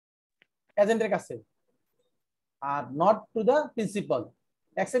 এজেন্টের কাছে, are not to the principal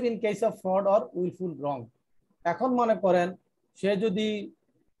except in case of fraud or wilful রং। এখন মনে করেন সে যদি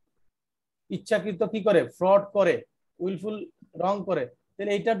ইচ্ছাকৃত কি করে, ফ্রড করে, উইলফুল রং করে,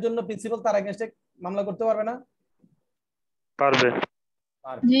 তাহলে এইটার জন্য প্রিন্সিপাল তার এগেইনস্টে মামলা করতে পারবে না? পারবে।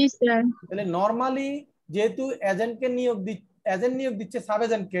 জি স্যার। তাহলে নরমালি যেহেতু এজেন্টকে এজেন্ট নিয়োগ দিচ্ছে সাব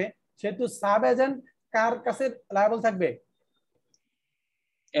এজেন্টকে, সেহেতু সাব এজেন্ট কার কাছে লায়াবল থাকবে?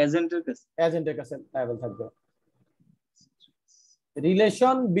 এজেন্টের কাছে লায়াবল থাকবে।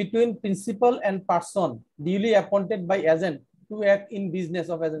 Relation between principal and person duly appointed by agent to act in business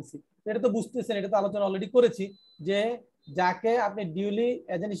of agency. এটা তো বুঝতেছেন, এটা তো আলোচনা অলরেডি করেছি যে যাকে আপনি ডিউলি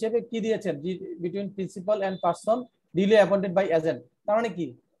এজেন্ট হিসেবে কি দিয়েছেন, between principal and person duly appointed by agent. তার মানে কি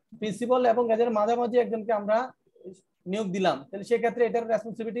প্রিন্সিপাল এবং এজেন্টের মাঝামাঝি একজনকে আমরা নিয়োগ দিলাম, তাহলে সেক্ষেত্রে এটার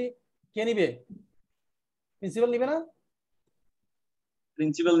রেসপন্সিবিলিটি কে নিবে? প্রিন্সিপাল নিবে না?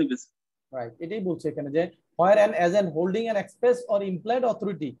 প্রিন্সিপাল নিবে রাইট, এটাই বলছে এখানে যে where an agent holding an express or implied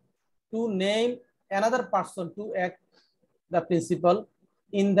authority to name another person to act the principal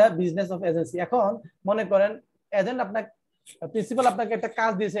in the business of agency। এখন মনে করেন এজেন্ট আপনাকে, প্রিন্সিপাল আপনাকে একটা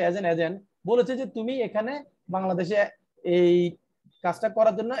কাজ দিয়েছে, এজেন্ট বলেছে যে তুমি এখানে বাংলাদেশে এই কাজটা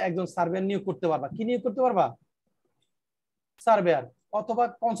করার জন্য একজন সার্ভেয়ার নিয়োগ করতে পারবা। কি নিয়োগ করতে পারবা? সার্ভেয়ার অথবা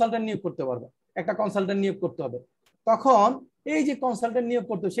কনসালটেন্ট নিয়োগ করতে পারবা। একটা কনসালটেন্ট নিয়োগ করতে হবে। তখন এই যে কনসালটেন্ট নিয়োগ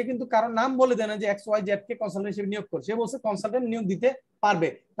করতে, সে কিন্তু কারোর নাম বলে দেয় না যে এক্স ওয়াই জেড কে কনসালটেন্ট হিসেবে নিয়োগ করে। সে বলছে কনসালটেন্ট নিয়োগ দিতে পারবে,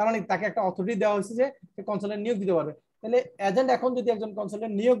 তার মানে তাকে একটা অথরিটি দেওয়া হয়েছে যে সে কনসালটেন্ট নিয়োগ দিতে পারবে। তাহলে এজেন্ট এখন যদি একজন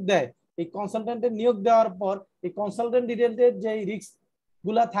কনসালটেন্ট নিয়োগ দেয়, এই কনসালটেন্টের নিয়োগ দেওয়ার পর এই কনসালটেন্ট ডিটেইলসের যে রিস্ক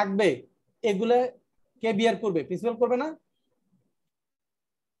গুলা থাকবে এগুলা কে বিয়ার করবে? প্রিন্সিপাল করবে না?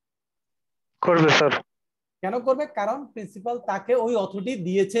 করবে স্যার। কেন করবে? কারণ প্রিন্সিপাল তাকে ওই অথরিটি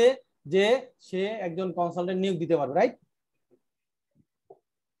দিয়েছে যে সে একজন কনসালটেন্ট নিয়োগ দিতে পারবে, রাইট?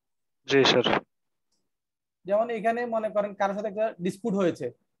 জি স্যার। যেমন এখানে মনে করেন কারোর সাথে একটা ডিসপুট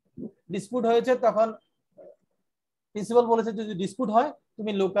হয়েছে, তখন প্রিন্সিপাল বলেছে যদি ডিসপুট হয়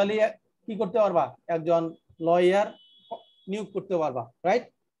তুমি লোকালি কি করতে পারবা? একজন লয়ার নিয়োগ করতে পারবা, রাইট?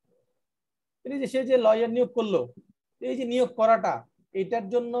 এই যে সে যে লয়ার নিয়োগ করলো, এই যে নিয়োগ করাটা, এটার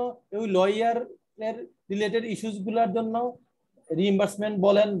জন্য ওই লয়ার এর রিলেটেড ইস্যুস গুলার জন্য রিইম্বার্সমেন্ট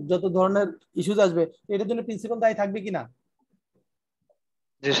বলেন, যত ধরনের ইস্যুস আসবে, এটার জন্য প্রিন্সিপাল দায়ী থাকবে কিনা?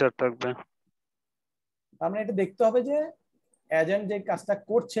 জি স্যার থাকবে। আমরা এটা দেখতে হবে যে এজেন্ট যে কাজটা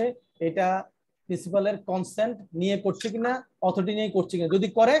করছে এটা প্রিন্সিপালের কনসেন্ট নিয়ে করছে কিনা, অথরিটি নিয়ে করছে কিনা। যদি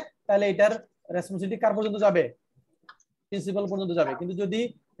করে তাহলে এটার রেসপন্সিবিলিটি কার পর্যন্ত যাবে? প্রিন্সিপাল পর্যন্ত যাবে। কিন্তু যদি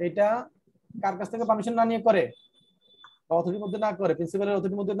এটা কার কাছ থেকে পারমিশন না নিয়ে করে, অথরিটির মধ্যে না করে, প্রিন্সিপালের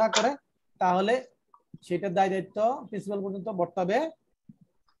অথরিটির মধ্যে না করে, তাহলে সেটার দায়িত্ব প্রিন্সিপাল পর্যন্ত বর্তাবে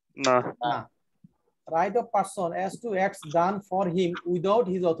না। Right of person as to acts done for him without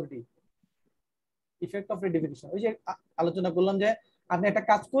his authority, effect of ratification। ওই যে আলোচনা করলাম যে আপনি একটা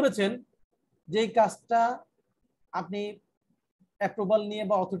কাজ করেছেন, যেই কাজটা আপনি অ্যাপ্রুভাল নিয়ে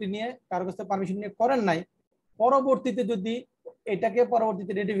বা অথরিটি নিয়ে কারো কাছ থেকে পারমিশন নিয়ে করেন নাই, পরবর্তীতে যদি এটাকে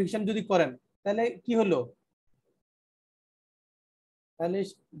পরবর্তীতে রেটিফিকেশন যদি করেন, তাহলে কি হলো? তাহলে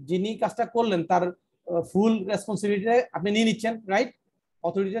যিনি কাজটা করলেন তার ফুল রেসপন্সিবিলিটি আপনি নিয়ে নিচ্ছেন, রাইট?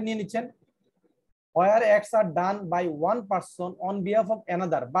 অথরিটিটা নিয়ে নিচ্ছেন। where acts are done by one person on behalf of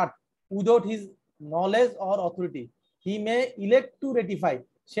another but without his knowledge or authority he may elect to ratify।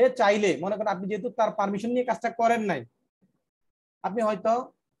 সে চাইলে, মনে করেন আপনি যেহেতু তার পারমিশন নিয়ে কাজটা করেন নাই, আপনি হয়তো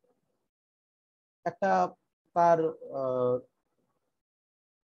একটা তার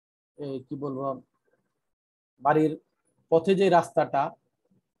কি বলবো, বাড়ির পথে যে রাস্তাটা,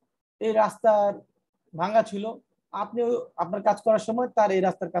 এই রাস্তার ভাঙা ছিল, আপনি আপনার কাজ করার সময় তার এই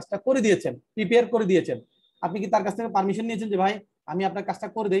রাস্তার কাজটা করে দিয়েছেন, প্রিপেয়ার করে দিয়েছেন। আপনি কি তার কাছ থেকে পারমিশন নিয়েছেন যে ভাই আমি আপনার কাজটা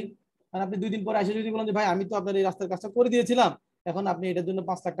করে দেই? আর আপনি 2 দিন পরে এসে যদি বলেন যে ভাই আমি তো আপনার এই রাস্তার কাজটা করে দিয়েছিলাম, এখন আপনি এটার জন্য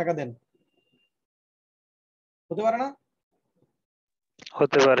 5 লাখ টাকা দেন, হতে পারে না?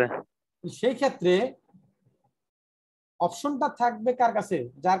 হতে পারে। সেই ক্ষেত্রে অপশনটা থাকবে কার কাছে?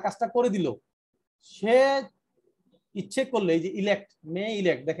 যার কাজটা করে দিল। সে ইচ্ছে করলে, এই যে ইলেক্ট, মে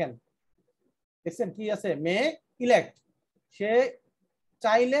ইলেক্ট, দেখেন দেখছেন কি আছে? মে ইলেক্ট। সে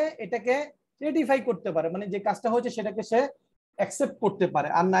চাইলে এটাকে রেটিফাই করতে পারে, মানে যে কাজটা হয়েছে সেটাকে সে অ্যাকসেপ্ট করতে পারে,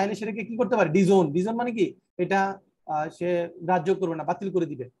 আর না হলে সেটাকে কি করতে পারে? ডিজোন। ডিজোন মানে কি? এটা সে গ্রাহ্য করবে না, বাতিল করে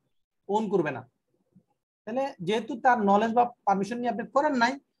দিবে, ওন করবে না। তাহলে যেহেতু তার নলেজ বা পারমিশন নিয়ে আপনি করেন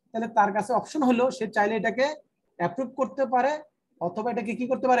নাই, তাহলে তার কাছে অপশন হলো সে চাইলে এটাকে অ্যাপ্রুভ করতে পারে অথবা এটাকে কি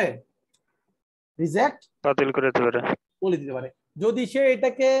করতে পারে? রিজেক্ট, বাতিল করে দিতে পারে, বলে দিতে পারে। যদি সে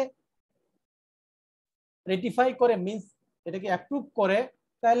এটাকে রেটিফাই করে, মিন্স এটাকে অ্যাপ্রুভ করে,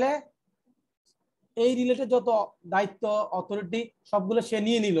 তাহলে এই রিলেটেড যত দায়িত্ব, অথরিটি সবগুলো সে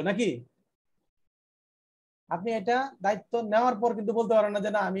নিয়ে নিল নাকি? আপনি এটা দায়িত্ব নেওয়ার পর কিন্তু বলতে পারেন না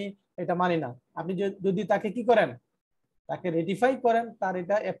যে না আমি এটা মানি না। আপনি যদি তাকে কি করেন, তাকে রেটিফাই করেন, তার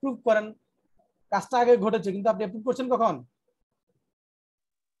এটা অ্যাপ্রুভ করেন, কাজটা আগে ঘটেছে কিন্তু আপনি অ্যাপ্রুভ করছেন কখন?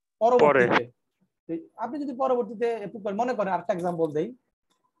 পরবর্তীতে। আপনি যদি পরবর্তীতে অ্যাপ্রুভ করেন, মনে করেন আরেকটা এক্সাম্পল দেই,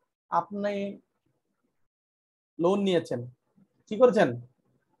 আপনি লোন নিয়েছেন, কি করেছেন?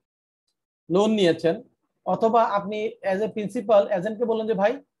 লোন নিয়েছেন, অথবা আপনি অ্যাজ এ প্রিন্সিপাল এজেন্টকে বললেন যে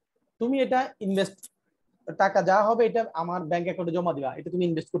ভাই তুমি এটা ইনভেস্ট, টাকা যা হবে এটা আমার ব্যাংক অ্যাকাউন্টে জমা দিবা, এটা তুমি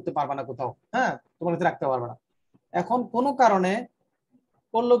ইনভেস্ট করতে পারবা না কোথাও, হ্যাঁ তোমার কাছে রাখতে পারবা না। এখন কোনো কারণে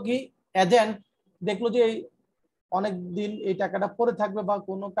করলো কি, এজেন্ট দেখলো যে অনেক দিন এই টাকাটা পড়ে থাকবে বা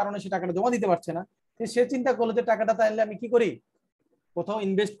কোনো কারণে সে টাকাটা জমা দিতে পারছে না, সে চিন্তা করলো যে টাকাটা তাহলে আমি কি করি, কোথাও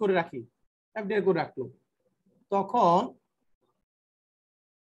ইনভেস্ট করে রাখি, এফডিআই করে রাখলো। তখন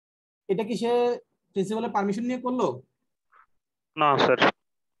এটা কি সে প্রিন্সিপালের পারমিশন নিয়ে করলো? না স্যার।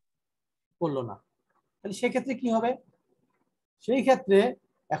 করলো না। তাহলে সেক্ষেত্রে কি হবে? সেই ক্ষেত্রে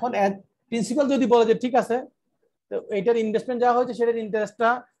এখন প্রিন্সিপাল যদি বলে যে ঠিক আছে, তো এটার ইনভেস্টমেন্ট যা হয়েছে সেটার ইন্টারেস্টটা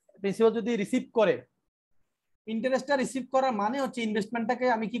প্রিন্সিপাল যদি রিসিভ করে, ইন্টারেস্টটা রিসিভ করার মানে হচ্ছে ইনভেস্টমেন্টটাকে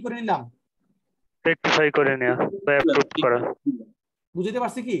আমি কি করে নিলাম, রেকটিফাই করে নেওয়া বা অ্যাপ্রুভ করা। বুঝতে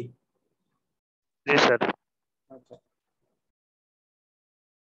পারছি কি? জি স্যার। আচ্ছা,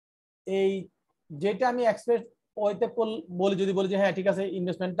 এই যেটা আমি এক্সপ্রেস ওইতে বলি, যদি বলি যে হ্যাঁ ঠিক আছে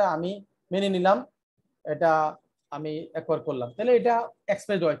ইনভেস্টমেন্টটা আমি মেনে নিলাম, এটা আমি একবার করলাম, তাহলে এটা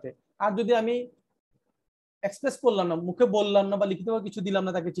এক্সপ্রেস ওয়েতে। আর যদি আমি এক্সপ্রেস করলাম না, মুখে বললাম না বা লিখিতভাবে কিছু দিলাম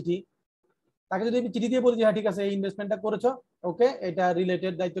না তাকে চিঠি, তাকে যদি আমি চিঠি দিয়ে বলি যে হ্যাঁ ঠিক আছে এই ইনভেস্টমেন্টটা করেছো, ওকে এটা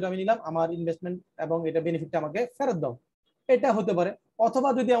রিলেটেড দায়িত্বটা আমি নিলাম, আমার ইনভেস্টমেন্ট এবং এটা বেনিফিটটা আমাকে ফেরত দাও, এটা হতে পারে। অথবা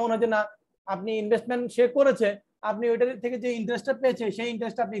যদি এমন হয় যে না, আপনি ইনভেস্টমেন্ট সে করেছে, আপনি ওইটার থেকে যে ইন্টারেস্টটা পেয়েছে সেই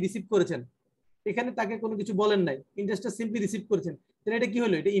ইন্টারেস্টটা আপনি রিসিভ করেছেন, এখানে তাকে কোনো কিছু বলেন নাই, ইন্টারেস্টটা সিম্পলি রিসিভ করেছেন, তাহলে এটা কি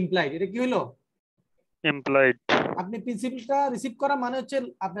হলো? এটা ইমপ্লাইড। এটা কি হলো? এমপ্লয়েড। আপনি প্রিন্সিপালটা রিসিভ করা মানে হচ্ছে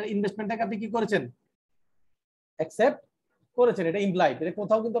আপনার ইনভেস্টমেন্টটাকে আপনি কি করেছেন, অ্যাকসেপ্ট করেছেন, এটা ইমপ্লাইড। এটা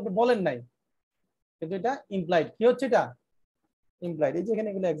কোথাও কিন্তু আপনি বলেন নাই, কিন্তু এটা ইমপ্লাইড। কি হচ্ছে এটা? ইমপ্লাইড। এই যে এখানে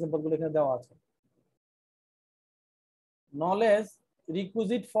এগুলো এক্সাম্পল গুলো এখানে দেওয়া আছে। Knowledge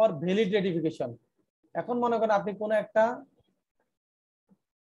requisite for valid ratification. এখন মনে করেন আপনি কোনো একটা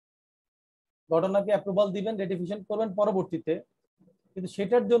ঘটনাকে অ্যাপ্রুভাল দিবেন, রেটিফিকেশন করবেন পরবর্তীতে, কিন্তু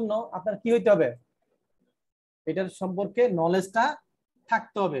সেটার জন্য আপনার কি হইতে হবে, এটার সম্পর্কে নলেজটা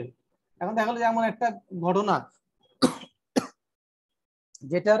থাকতে হবে। এখন দেখা গেল যে এমন একটা ঘটনা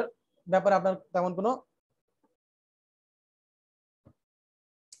যেটার ব্যাপারে আপনার তেমন কোনো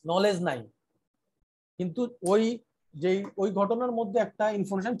নলেজ নাই, কিন্তু ওই ঘটনার মধ্যে একটা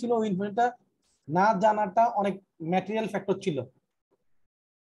ইনফরমেশন ছিল, ওই ইনফরমেশনটা না জানাটা অনেক ম্যাটেরিয়াল ফ্যাক্টর ছিল,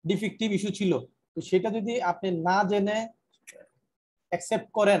 ডিফেক্টিভ ইস্যু ছিল। তো সেটা যদি আপনি না জেনে অ্যাকসেপ্ট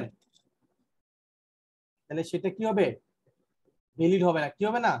করেন, তাহলে সেটা কি হবে? ভ্যালিড হবে না। কি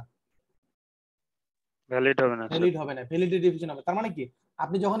হবে না? ভ্যালিড হবে না স্যার। ভ্যালিড হবে না, ভ্যালিড রেটিফিকেশন হবে। তার মানে কি,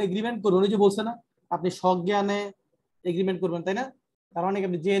 আপনি যখন এগ্রিমেন্ট করবেন, ওই যে বলছে না আপনি সজ্ঞানে এগ্রিমেন্ট করবেন, তাই না? তার মানে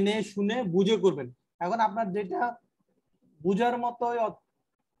আপনি জেনে শুনে বুঝে করবেন। এখন আপনার যেটা বুঝার মতো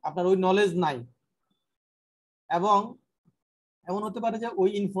আপনার ওই নলেজ নাই, এবং এমন হতে পারে যে ওই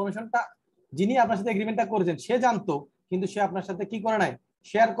ইনফরমেশনটা যিনি আপনার সাথে এগ্রিমেন্টটা করেছেন সে জানতো, কিন্তু সে আপনার সাথে কি করে নাই,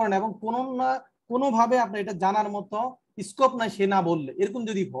 শেয়ার করে না, এবং কোনো না কোনো ভাবে আপনার এটা জানার মতো স্কোপ নাই সে না বললে। এরকম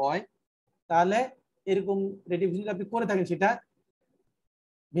যদি হয়, তাহলে এরকম রেটিফিকেশন আপনি করে থাকেন, সেটা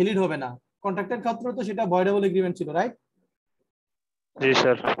ভ্যালিড হবে না। কন্ট্রাক্টের ক্ষেত্রে তো সেটা ভয়েডেবল এগ্রিমেন্ট ছিল, রাইট? জি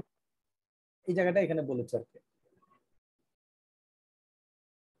স্যার। এই জায়গাটা এখানে বলেছে আর কি।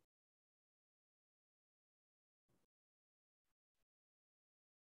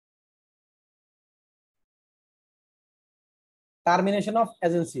 Termination of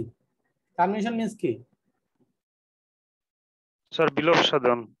agency. Termination means কি? স্যার বিলোপ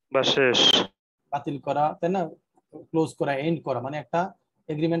সাধন বা শেষ। বাতিল করা, তাই না? ক্লোজ করা, এন্ড করা, মানে একটা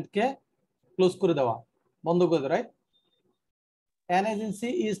এগ্রিমেন্টকে ক্লোজ করে দেওয়া, বন্ধ করে দেওয়া, right? An agency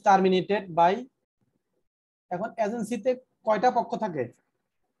is terminated by. এখন এজেন্সিতে কয়টা পক্ষ থাকে?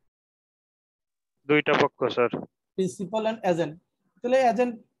 দুইটা পক্ষ স্যার। Principal and agent. তাহলে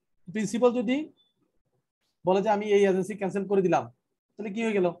এজেন্ট, প্রিন্সিপাল যদি বলে যে আমি এই এজেন্সি ক্যান্সেল করে দিলাম, তাহলে কি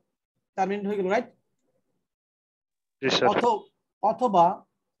হয়ে গেল? টার্মিনেট হয়ে গেল, রাইট? জি স্যার। অথবা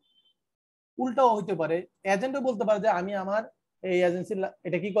উল্টাও হইতে পারে, এজেন্টও বলতে পারে যে আমি আমার এই এজেন্সি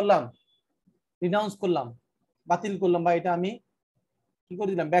এটা কি করলাম, রিনাউন্স করলাম, বাতিল করলাম, বা এটা আমি কি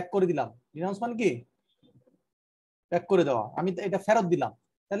করে দিলাম, ব্যাক করে দিলাম। রিনাউন্স মানে কি? ব্যাক করে দেওয়া, আমি এটা ফেরত দিলাম।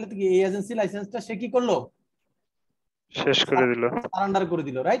 তাহলে কি এই এজেন্সি লাইসেন্সটা সে কি করলো, শেষ করে দিল। সারেন্ডার করে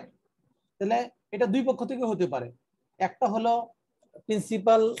দিল, রাইট? তাহলে এটা দুই পক্ষ থেকে হতে পারে। একটা হলো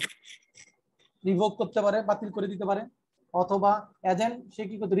প্রিন্সিপাল রিভোক করতে পারে, বাতিল করে দিতে পারে, অথবা এজেন্ট সে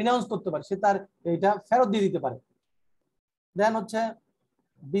কি করতে, রিনাউন্স করতে পারে, সে তার এটা ফেরত দিয়ে দিতে পারে। দেন হচ্ছে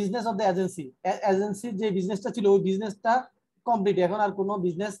বিজনেস অফ দ্য এজেন্সি। এজেন্সির যে বিজনেসটা ছিল ওই বিজনেসটা কমপ্লিট, এখন আর কোনো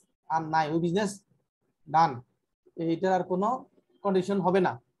বিজনেস আর নাই, ওই বিজনেস ডান, এইটার আর কোনো কন্ডিশন হবে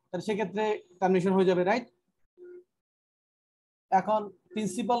না, তাহলে সেক্ষেত্রে টার্মিনেশন হয়ে যাবে, রাইট? এখন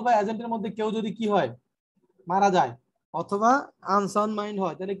প্রিন্সিপাল বা এজেন্টের মধ্যে কেউ যদি কি হয়, মারা যায়, অথবা আনসাউন্ড মাইন্ড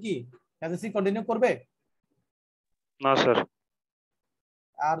হয়, তাহলে কি এজেন্সি কন্টিনিউ করবে? না স্যার।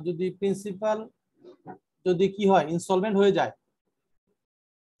 আর যদি প্রিন্সিপাল যদি কি হয়, ইনসলভেন্ট হয়ে যায়,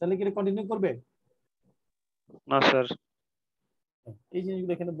 তাহলে কি কন্টিনিউ করবে? না স্যার। এই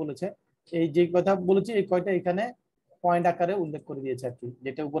জিনিসগুলো এখানে বলেছে। এই যে কথা বলেছি এই কয়টা এখানে পয়েন্ট আকারে উল্লেখ করে দিয়েছে আর কি,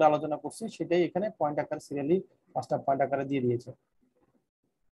 যেটা উপরে আলোচনা করছি সেটাই এখানে পয়েন্ট আকারে সিরিয়ালি 5টা পয়েন্ট আকারে দিয়ে দিয়েছে।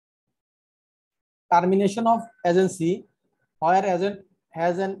 Termination of agency where agent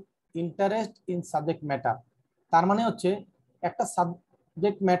has an interest in subject matter. তার মানে হচ্ছে একটা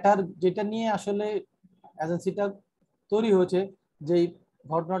সাবজেক্ট ম্যাটার যেটা নিয়ে আসলে এজেন্সিটা তৈরি হয়েছে, যেই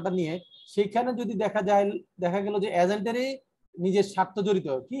ঘটনাটা নিয়ে, সেইখানে যদি দেখা গেল যে এজেন্টেরই নিজের স্বার্থ জড়িত।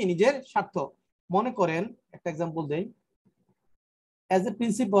 কি নিজের স্বার্থ? মনে করেন একটা এক্সাম্পল দেই। অ্যাজ এ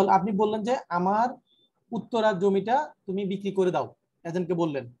প্রিন্সিপাল আপনি বললেন যে আমার উত্তরার জমিটা তুমি বিক্রি করে দাও, এজেন্টকে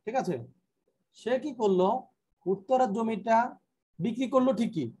বললেন, ঠিক আছে। সে কি করলো? উত্তরার জমিটা বিক্রি করলো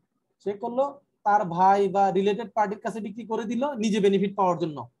ঠিকই, সে করলো তার ভাই বা রিলেটেড পার্টির কাছে বিক্রি করে দিল নিজে বেনিফিট পাওয়ার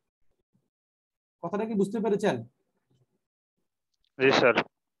জন্য। কথাটা কি বুঝতে পেরেছেন? জি স্যার।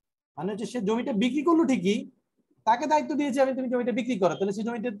 মানে হচ্ছে সে জমিটা বিক্রি করলো ঠিকই, তাকে দায়িত্ব দিয়েছে আমি তুমি জমিটা বিক্রি করো, তাহলে সেই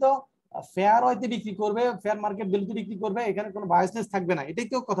জমিটা তো ফেয়ার হয়তো বিক্রি করবে, ফেয়ার মার্কেট ভ্যালুতে বিক্রি করবে, এখানে কোনো বায়াসনেস থাকবে না, এটাই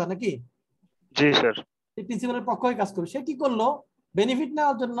তো কথা নাকি? জি স্যার। সেই প্রিন্সিপালের পক্ষে কাজ করবে। সে কি করলো? বেনিফিট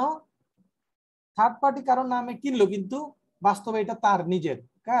নেওয়ার জন্য থার্ড পার্টি কারোর নামে কিনলো, কিন্তু বাস্তবে এটা তার নিজের।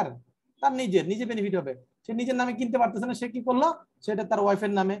 কার? তার নিজে বেনিফিট হবে। সে নিজের নামে কিনতে পারতেছে না, সে কি করলো? সেটা তার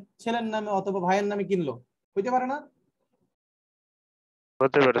ওয়াইফের নামে, ছেলের নামে অথবা ভাইয়ের নামে কিনলো। হইতে পারে না?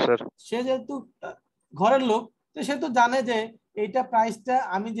 হতে পারে স্যার। সে যেহেতু ঘরের লোক, তো সে তো জানে যে এইটা প্রাইসটা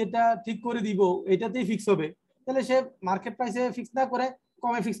আমি যেটা ঠিক করে দিব এটাতেই ফিক্স হবে, তাহলে সে মার্কেট প্রাইসে ফিক্স না করে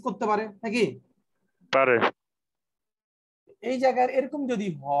কমে ফিক্স করতে পারে নাকি? পারে। এই জায়গায় এরকম যদি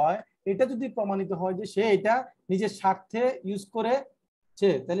হয়, এটা যদি প্রমাণিত হয় যে সে এটা নিজের স্বার্থে ইউজ করেছে,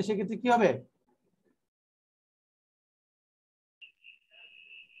 তাহলে সেক্ষেত্রে কি হবে?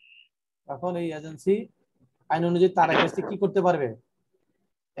 তখন এই এজেন্সি আইন অনুযায়ী তার এগেইনস্টে কি করতে পারবে?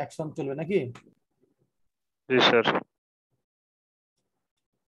 অ্যাকশন চলবে নাকি? জি sir.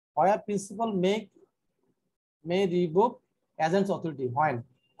 Where principal may revoke agent's authority when?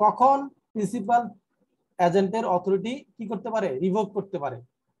 কখন প্রিন্সিপাল এজেন্টের অথরিটি কি করতে পারে? রিভোক করতে পারে,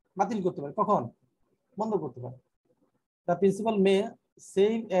 বাতিল করতে পারে। কখন? বন্ধ করতে পারে। The principal may,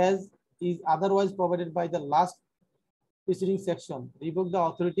 same as is otherwise provided by the last preceding section, revoke the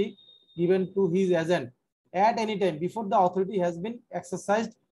authority given to his agent at any time before the authority has been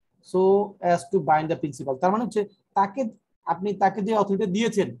exercised so as to bind the principal. তার মানে হচ্ছে আপনি তাকে যে authority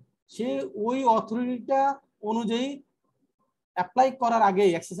দিয়েছেন, সে ওই অথরিটিটা অনুযায়ী apply করার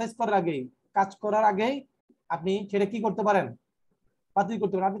আগেই, এক্সারসাইজ করার আগেই, কাজ করার আগেই আপনি সেটা কি করতে পারেন? বাতিল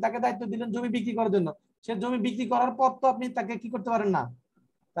করতে পারেন। আপনি তাকে দায়িত্ব দিলেন জমি বিক্রি করার জন্য, সে জমি বিক্রি করার পর তো আপনি তাকে কি করতে পারেন না,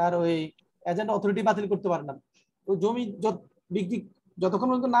 তার ওই এজেন্ট অথরিটি বাতিল করতে পারেন না। ওই জমি বিক্রি যতক্ষণ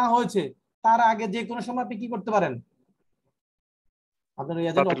পর্যন্ত না হয়েছে তার আগে যে কোনো সময় আপনি কি করতে পারেন? আপনার ওই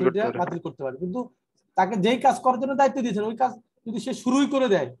এজেন্ট অথরিটিটা বাতিল করতে পারেন। কিন্তু তাকে যেই কাজ করার জন্য দায়িত্ব দিয়েছেন ওই কাজ যদি সে শুরুই করে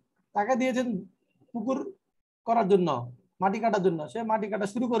দেয়, তাকে দিয়েছেন পুকুর করার জন্য, মাটি কাটার জন্য, সে মাটি কাটা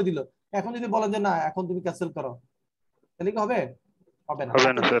শুরু করে দিল, এখন যদি বলেন যে না এখন তুমি ক্যান্সেল করো, তাহলে কি হবে? হবে না।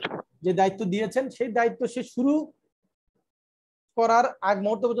 যে দায়িত্ব দিয়েছেন সেই দায়িত্ব সে শুরু করার আগ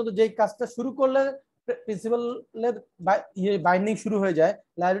মুহূর্ত পর্যন্ত যেই কাজটা শুরু করলে প্রিন্সিপালের বাইন্ডিং শুরু হয়ে যায়,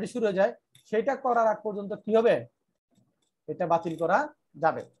 লায়াবিলিটি শুরু হয়ে যায়, সেটা করার আগ পর্যন্ত কি হবে? এটা বাতিল করা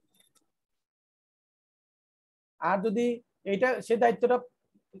যাবে। আর যদি এটা সেই দায়িত্বটা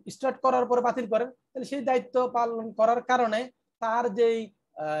স্টার্ট করার পরে বাতিল করেন, তাহলে সেই দায়িত্ব পালন করার কারণে তার যেই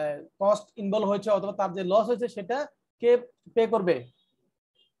কস্ট ইনভলভ হয়েছে অথবা তার যে লস হয়েছে সেটা কে পে করবে?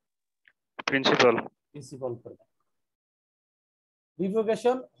 প্রিন্সিপাল করবে।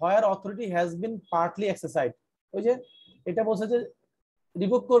 Revocation where authority has been partly exercised, ওই যে এটা বলছে যে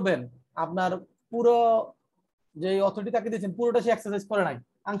রিভোক করবেন, আপনার পুরো যে অথরিটি তাকে দিয়েছেন পুরোটা সে এক্সারসাইজ করে নাই,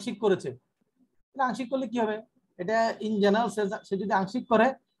 আংশিক করেছে। আংশিক করলে কি হবে? এটা ইন জেনারেল সে যদি আংশিক করে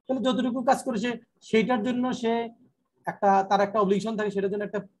তাহলে যতটুকু কাজ করেছে সেইটার জন্য সে তার একটা অবলিগেশন থাকে, সেটার জন্য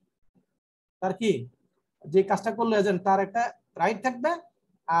একটা তার কি যে কাজটা করলো এজেন্ট তার একটা রাইট থাকবে,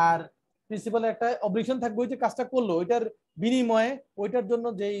 আর প্রিন্সিপালের একটা অবলিগেশন থাকবে ওই যে কাজটা করলো ওইটার বিনিময়ে ওইটার জন্য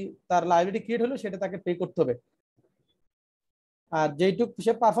যেই তার লায়াবিলিটি ক্রিয়েট হলো সেটা তাকে পে করতে হবে। আর যেইটুকু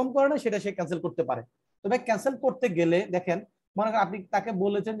সে পারফর্ম করে না সেটা সে ক্যান্সেল করতে পারে। তবে ক্যান্সেল করতে গেলে দেখেন, মনে করেন আপনি তাকে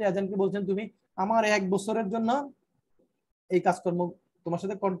বলেছেন যে এজেন্টকে বলছেন তুমি আমার 1 বছরের জন্য এই কাজকর্ম তোমার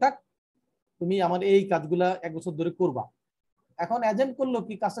সাথে কন্ট্যাক্ট, তুমি আমার এই কাজগুলা 1 বছর ধরে করবা। এখন এজেন্ট করলো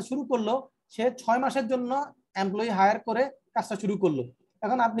কি, কাজটা শুরু করলো, সে 6 মাসের জন্য এমপ্লয়ি হায়ার করে কাজটা শুরু করলো।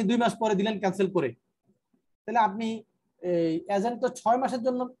 এখন আপনি 2 মাস পরে দিলেন ক্যান্সেল করে, তাহলে আপনি এই এজেন্ট তো 6 মাসের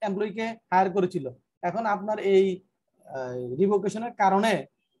জন্য এমপ্লয়িকে হায়ার করেছিল, এখন আপনার এই রিভোকেশনের কারণে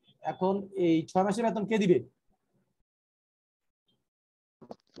এখন এই 6 মাসের বেতন কে দিবে?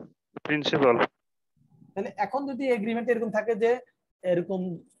 প্রিন্সিপাল। তাহলে এখন যদি এগ্রিমেন্ট এরকম থাকে যে এরকম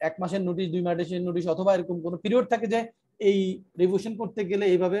 1 মাসের নোটিশ, 2 মাসের নোটিশ অথবা এরকম কোনো পিরিয়ড থাকে যে এই রিভিশন করতে গেলে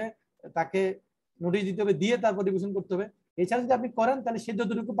এইভাবে তাকে নোটিশ দিতে হবে, দিয়ে তারপর রিভিশন করতে হবে, এছাড়া যদি আপনি করেন তাহলে সে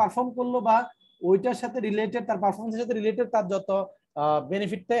যতটুকু পারফর্ম করলো বা ওইটার সাথে রিলেটেড, তার পারফরমেন্সের সাথে রিলেটেড তার যত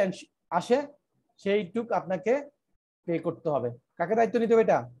বেনিফিটটা আসে সেইটুক আপনাকে পে করতে হবে। কাকে দায়িত্ব নিতে হবে?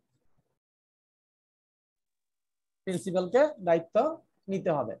 এটা প্রিন্সিপালকে দায়িত্ব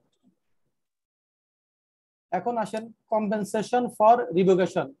নিতে হবে। এখন আসেন compensation for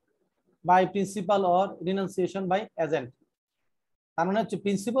revocation by principal or renunciation by agent. তার মানে হচ্ছে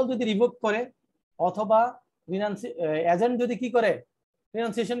প্রিন্সিপাল যদি রিভোক করে অথবা এজেন্ট যদি কি করে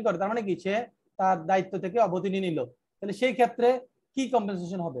রিনাউন্সিয়েশন করে, তার মানে কি সে তার দায়িত্ব থেকে অবতি নিয়ে নিল, তাহলে সেই ক্ষেত্রে কি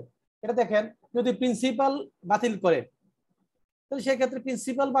কম্পেনসেশন হবে? এটা দেখেন, যদি প্রিন্সিপাল বাতিল করে তাহলে সেই ক্ষেত্রে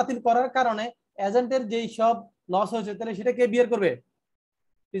প্রিন্সিপাল বাতিল করার কারণে এজেন্টের যেই সব লস হয়েছে তাহলে সেটা কে বিয়ার করবে?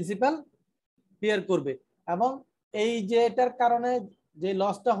 প্রিন্সিপাল বিয়ার করবে। এবং এই যে এটার কারণে যে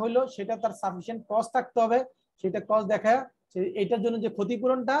লসটা হইলো সেটা তার সাফিসিয়েন্ট কস্ট থাকতে হবে, সেটা কস্ট দেখা এটার জন্য যে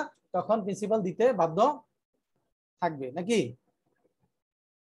ক্ষতিপূরণটা তখন প্রিন্সিপাল দিতে বাধ্য থাকবে নাকি?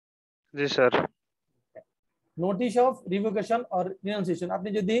 জি sir. Notice of revocation or renunciation, আপনি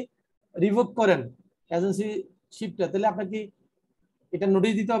যদি রিভোক করেন এজেন্সিশিপটা তাহলে আপনাকে এটা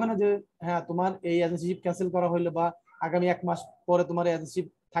নোটিশ দিতে হবে না যে হ্যাঁ তোমার এই এজেন্সিশিপ ক্যান্সেল করা হলো বা আগামী 1 মাস পরে তোমার এজেন্সিশিপ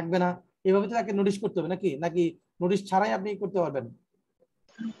থাকবে না, এভাবে তো তাকে নোটিশ করতে হবে নাকি? নাকি নোটিশ ছাড়াই আপনি করতে পারবেন?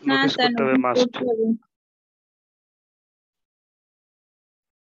 হ্যাঁ নোটিশ স্যার, করতে হবে, নোটিশ মাস্ট। করতে হবে।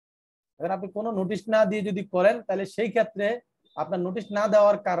 এবার আপনি কোনো নোটিশ না দিয়ে যদি করেন তাহলে সেই ক্ষেত্রে আপনার নোটিশ না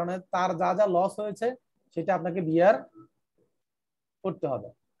দেওয়ার কারণে তার যা যা লস হয়েছে সেটা আপনাকে বিয়ার করতে হবে।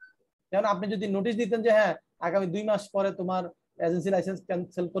 যেমন আপনি যদি নোটিশ দিতেন যে হ্যাঁ আগামী 2 মাস পরে তোমার এজেন্সি লাইসেন্স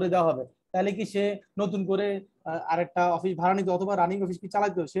ক্যান্সেল করে দেওয়া হবে, তাহলে কি সে নতুন করে আরেকটা অফিস ভাড়া নিত অথবা রানিং অফিস কি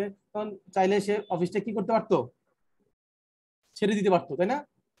চালাইতো, সে তখন চাইলে সে অফিসটা কি করতে পারতো? ছেড়ে দিতে পারতো, তাই না?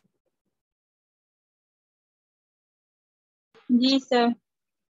 জি স্যার।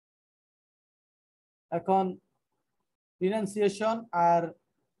 এখন রিনাউন্সিয়েশন আর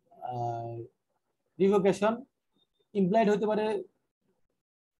রিভোকেশন ইমপ্লয়েড হতে পারে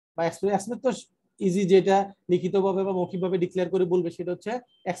বা এক্সপ্রেস তো ইজি, যেটা লিখিতভাবে বা মৌখিকভাবে ডিক্লেয়ার করে বলবে সেটা হচ্ছে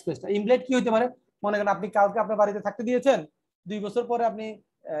এক্সপ্রেসটা। ইমপ্লয়েড কি হতে পারে? মনে করেন আপনি কাউকে আপনার বাড়িতে থাকতে দিয়েছেন, 2 বছর পরে আপনি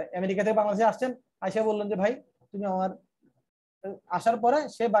আমেরিকা থেকে বাংলাদেশে আসছেন, আইসা বললেন যে ভাই তুমি আমার, আসার পরে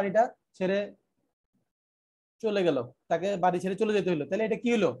সে বাড়িটা ছেড়ে চলে গেল, তাকে বাড়ি ছেড়ে চলে যেতে হলো, তাহলে এটা কি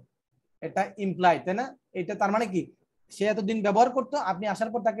হলো? এটা ইমপ্লয়েড, তাই না? এটা তার মানে কি সে এতদিন ব্যবহার করতো, আপনি আসার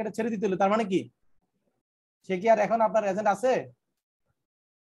পর তাকে এটা ছেড়ে দিতে হলো, তার মানে কি সে কি আর এখন আপনার এজেন্ট আছে?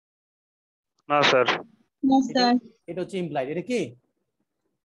 না স্যার। না স্যার। এটা হচ্ছে ইমপ্লয়েড। এটা কি?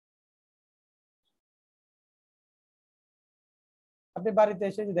 আপনি বাড়িতে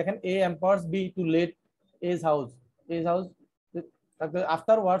এসে দেখেন এ empowers B two late age house, তাকে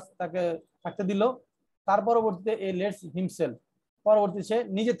আফটারওয়ার্ডস তাকে থাকতে দিল, তার পরবর্তীতে এ লেটস হিমসেলফ, পরবর্তীতে সে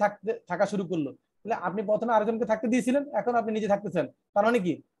নিজে থাকা শুরু করলো। তাহলে আপনি প্রথমে আরেকজনকে থাকতে দিয়েছিলেন, এখন আপনি নিজে থাকতেছেন, তার মানে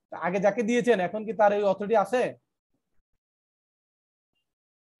কি আগে যাকে দিয়েছেন এখন কি তার এই অথরিটি আছে?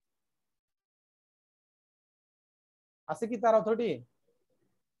 আছে কি তার অথরিটি?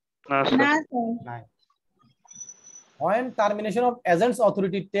 না না স্যার। স্যার। নাই। When termination of agent's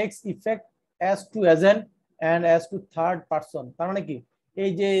authority takes effect as to agent and as to third person, তার মানে কি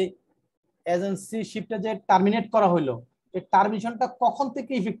এই যে এজেন্সি শিপটা যে টার্মিনেট করা হলো, এই টার্মিনেশনটা কখন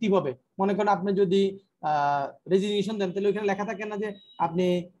থেকে ইফেক্টিভ হবে? মনে করেন আপনি যদি রেজিগনেশন দেন তাহলে ওখানে লেখা থাকে না যে আপনি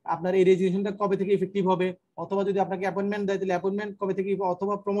আপনার এই রেজিগনেশনটা কবে থেকে ইফেক্টিভ হবে, অথবা যদি আপনাকে অ্যাপয়েন্টমেন্ট দেয় তাহলে অ্যাপয়েন্টমেন্ট কবে থেকে,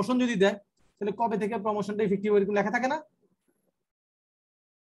 অথবা প্রমোশন যদি দেয় তাহলে কবে থেকে প্রমোশনটা ইফেক্টিভ হবে, এরকম লেখা থাকে না?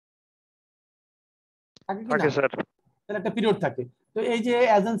 থাকে কি না? থাকে স্যার। তাহলে একটা পিরিয়ড থাকে। তো এই যে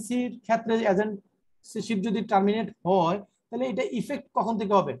এজেন্সির ক্ষেত্রে এজেন্সিশিপ যদি টার্মিনেট হয় তাহলে এটা ইফেক্ট কখন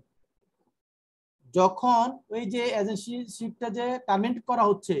থেকে হবে? যখন ওই যে এজেন্সিশিপটা যে টার্মিনেট করা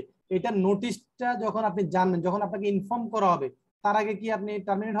হচ্ছে এটা নোটিশটা যখন আপনি জানবেন, যখন আপনাকে ইনফর্ম করা হবে, তার আগে কি আপনি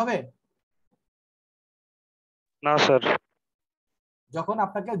টার্মিনেট হবে? না স্যার। যখন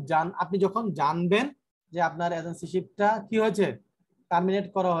আপনাকে আপনি যখন জানবেন যে আপনার এজেন্সিশিপটা কি হয়েছে, টার্মিনেট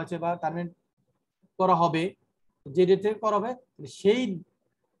করা হয়েছে বা টার্মিনেট করা হবে, যে ডেট থেকে করা হবে সেই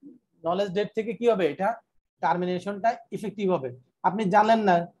নলেজ ডেট থেকে কি হবে এটা টার্মিনেশনটা ইফেক্টিভ হবে। আপনি জানলেন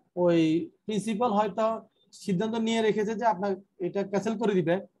না, ওই প্রিন্সিপাল হয়তো সিদ্ধান্ত নিয়ে রেখেছে যে আপনার এটা ক্যান্সেল করে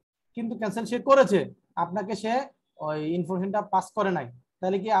দিবে, কিন্তু ক্যান্সেল সে করেছে, আপনাকে সে ওই ইনফরমেশনটা পাস করে নাই,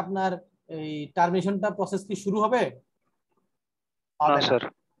 তাহলে কি আপনার এই টার্মিনেশনটা প্রসেস কি শুরু হবে? না হবে না। স্যার।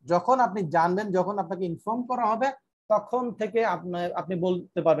 যখন আপনি জানবেন, যখন আপনাকে ইনফর্ম করা হবে তখন থেকে আপনি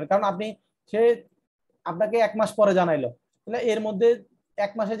বলতে পারবেন, কারণ আপনি সে আপনাকে 1 মাস পরে জানাইলো, তাহলে এর মধ্যে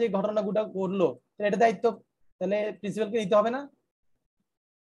 1 মাসে যে ঘটনাগুলো ঘটলো এটা দায়িত্ব তাহলে প্রিন্সিপালকে নিতে হবে না?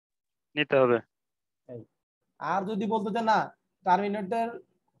 নিতে হবে। আর যদি বলতো যে না টার্মিনেটের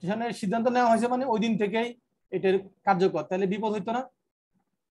সিদ্ধান্ত নেওয়া হয়েছে মানে ওই দিন থেকেই এটার কার্যকর, তাহলে বিপদ হইতো না?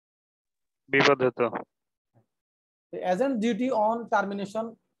 বিপদে তো agent duty on termination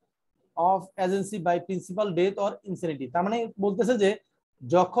of agency by principal death or insanity, তার মানে বলতেছে যে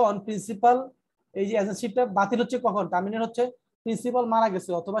যখন প্রিন্সিপাল এই যে এজেন্সিটা বাতিল হচ্ছে, কখন টার্মিনেট হচ্ছে, প্রিন্সিপাল মারা গেছে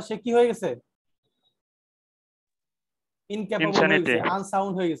অথবা সে কি হয়ে গেছে, ইনক্যাপেবল হয়ে গেছে,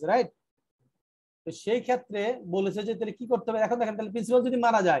 আনসাউন্ড হয়ে গেছে, রাইট। তো সেই ক্ষেত্রে বলেছে যে তাহলে কি করতে হবে, এখন দেখেন তাহলে প্রিন্সিপাল যদি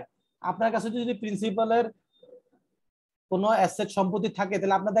মারা যায়, আপনার কাছে যদি প্রিন্সিপালের কোনো অ্যাসেট সম্পত্তি থাকে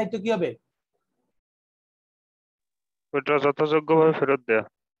তাহলে আপনার দায়িত্ব কি হবে, ওটা যথাযোগ্যভাবে ফেরত দেয়া।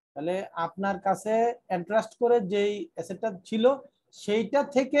 তাহলে আপনার কাছে এন্ট্রাস্ট করে যেই অ্যাসেটটা ছিল সেইটা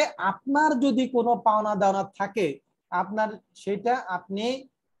থেকে আপনার যদি কোনো পাওনা দাওনা থাকে, আপনার সেটা আপনি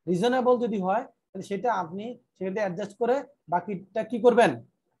রিজনেবল যদি হয় তাহলে সেটা আপনি সেটা অ্যাডজাস্ট করে বাকিটা কি করবেন,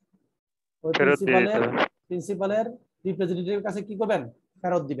 ওই ফেরত দিয়ে দিতে হবে। প্রিন্সিপালের রিপ্রেজেন্টেটিভের কাছে কি করবেন,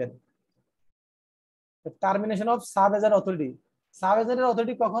 ফেরত দিবেন। Termination of sub agent authority, sub এজেন্টের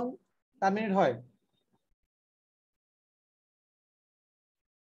অথরিটি কখন টার্মিনেট হয়,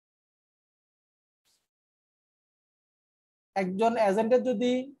 একজন এজেন্টের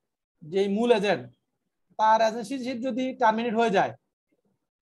যদি যে মূল এজেন্ট তার এজেন্সিশিপ যদি টার্মিনেট হয়ে যায়,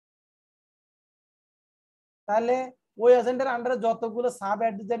 তাহলে ওই এজেন্টের আন্ডারে যতগুলো সাব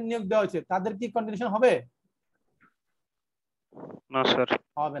এজেন্ট নিয়োগ দেওয়া হয়েছে তাদের কি কন্টিনিউশন হবে, না স্যার,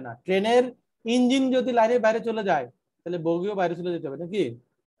 হবে না। ট্রেনের ইঞ্জিন যদি লাইনের বাইরে চলে যায় তাহলে বগিও বাইরে চলে যেতে হবে নাকি।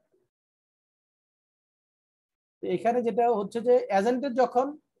 এখানে যেটা হচ্ছে যে এজেন্টের যখন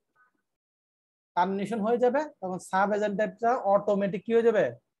টার্মিনেশন হয়ে যাবে তখন সাব এজেন্টটা অটোমেটিক কি হয়ে যাবে,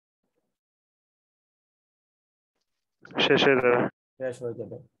 শেষ হয়ে যাবে। শেষ হয়ে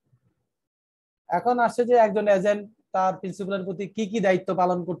যাবে। এখন আসছে যে একজন এজেন্ট তার প্রিন্সিপালের প্রতি কি কি দায়িত্ব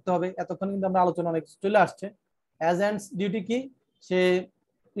পালন করতে হবে, এতক্ষণ কিন্তু আমরা আলোচনা অনেক চলে আসছে। এজেন্টস ডিউটি কি, সে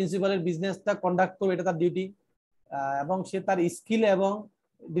প্রিন্সিপালের বিজনেসটা কন্ডাক্ট করবে, এটা তার ডিউটি, এবং সে তার স্কিল এবং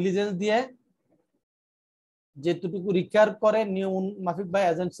ডিলিজেন্স দিয়ে যেটুকু রিকোয়ার করে নিয়ম মাফিক বা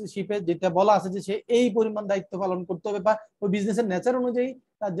এজেন্সিশিপে যেটা বলা আছে যে সে এই পরিমাণ দায়িত্ব পালন করতে হবে, বা ওই বিজনেসের নেচার অনুযায়ী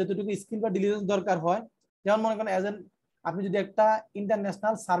তার যতটুকু স্কিল বা ডিলিজেন্স দরকার হয়। যেমন মনে করেন এজেন্ট, আপনি যদি একটা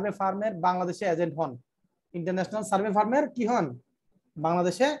ইন্টারন্যাশনাল সার্ভে ফার্মের বাংলাদেশে এজেন্ট হন, ইন্টারন্যাশনাল সার্ভে ফার্মের কি হন,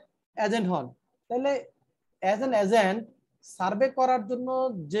 বাংলাদেশে এজেন্ট হন, তাহলে এজ এন এজেন্ট সার্ভে করার জন্য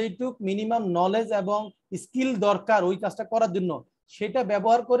যেটুক মিনিমাম নলেজ এবং স্কিল দরকার ওই কাজটা করার জন্য সেটা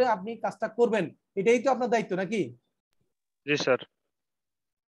ব্যবহার করে আপনি কাজটা করবেন, এটাই তো আপনার দায়িত্ব নাকি। জি স্যার।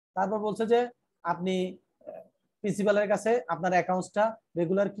 তারপর বলছে যে আপনি প্রিন্সিপালের কাছে আপনার অ্যাকাউন্টসটা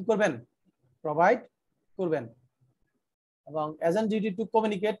রেগুলার কি করবেন, প্রোভাইড করবেন, এবং agent duty to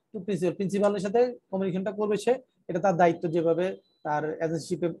communicate two principal, প্রিন্সিপালের সাথে কমিউনিকেশনটা করবে সে, এটা তার দায়িত্ব, যেভাবে তার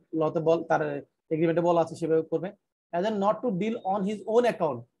এজেন্টশিপে লতে বল তার এগ্রিমেন্টে বলা আছে সেভাবে করবে। Agent not to deal on his own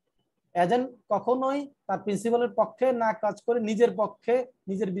account, agent কখনোই তার প্রিন্সিপালের পক্ষে না কাজ করে নিজের পক্ষে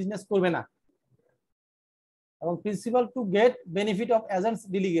নিজের বিজনেস করবে না। এবং principal to get benefit of agents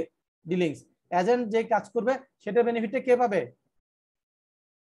dealings, agent যে কাজ করবে সেটা বেনিফিটটা কে পাবে,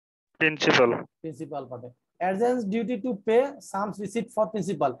 প্রিন্সিপাল পাবে। Agents duty to pay Shams receive for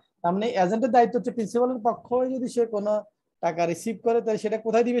principal, তার মানে এজেন্টের দায়িত্ব হচ্ছে প্রিন্সিপালের পক্ষ হয়ে যদি সে কোনো টাকা রিসিভ করে তাহলে সেটা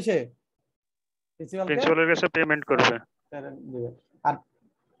কোথায় দিবে, সে প্রিন্সিপালের কাছে পেমেন্ট করবে। আর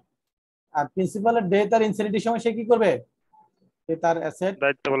আর প্রিন্সিপালের ডেথ আর ইনসেনিটির সময় সে কি করবে, সে তার অ্যাসেট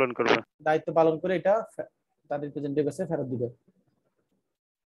দায়িত্ব পালন করে এটা তার রিপ্রেজেন্টেটিভ কাছে ফেরত দিবে।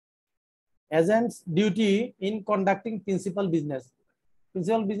 Agents duty in conducting principal business,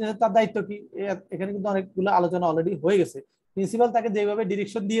 principal বিজনেসের তার দায়িত্ব কি, এখানে কিন্তু অনেকগুলো আলোচনা অলরেডি হয়ে গেছে। প্রিন্সিপাল তাকে যেভাবে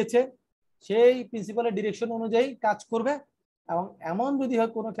ডিরেকশন দিয়েছে সেই প্রিন্সিপালের ডিরেকশন অনুযায়ী কাজ করবে, এবং এমন যদি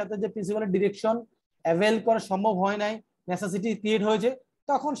হয় কোনো ক্ষেত্রে যে প্রিন্সিপালের ডিরেকশন অ্যাভেল করা সম্ভব হয় নাই, নেসেসিটি ক্রিয়েট হয়েছে,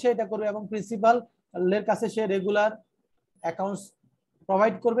 তখন সে এটা করবে এবং প্রিন্সিপালের কাছে সে রেগুলার অ্যাকাউন্টস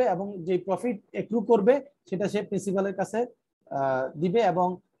প্রোভাইড করবে, এবং যে প্রফিট এক্রু করবে সেটা সে প্রিন্সিপালের কাছে দিবে, এবং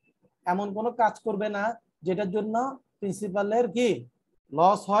এমন কোনো কাজ করবে না যেটার জন্য প্রিন্সিপালের কি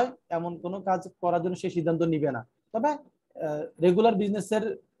লস হয়, এমন কোনো কাজ করার জন্য সে সিদ্ধান্ত নিবে না। তবে রেগুলার বিজনেসের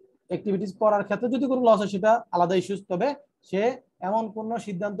অ্যাক্টিভিটিস করার ক্ষেত্রে যদি কোনো লস হয় সেটা আলাদা ইস্যুস, তবে সে এমন কোনো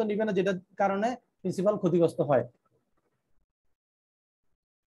সিদ্ধান্ত নিবে না যেটার কারণে প্রিন্সিপাল ক্ষতিগ্রস্ত হয়।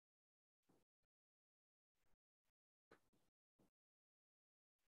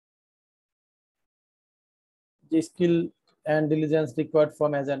 যে skill and diligence required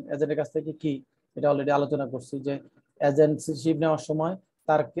from agent, এজেন্টের কাছ থেকে কি, এটা অলরেডি আলোচনা করছি যে এজেন্টশিপ নেওয়ার সময়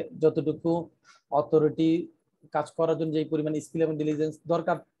তার যতটুকু অথরিটি কাজ করার জন্য যে পরিমাণ স্কিল এবং ডিলিজেন্স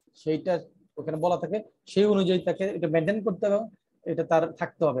দরকার সেইটা ওখানে বলা থাকে, সেই অনুযায়ী তাকে এটা মেনটেন করতে হবে, এটা তার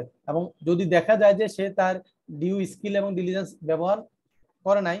থাকতে হবে। এবং যদি দেখা যায় যে সে তার ডিউ স্কিল এবং ডিলিজেন্স ব্যবহার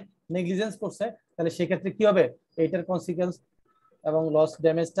করে নাই, নেগলিজেন্স করছে, তাহলে সেক্ষেত্রে কি হবে, এইটার কনসিকুয়েন্স এবং লস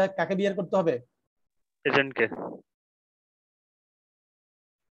ড্যামেজটা কাকে বিয়ার করতে হবে? এজেন্টকে।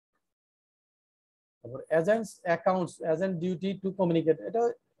 তারপর agents accounts, agent duty to communicate, এটা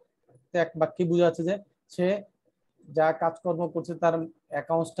এক বাক্যে বোঝা যাচ্ছে যে সে যা কাজকর্ম করছে তার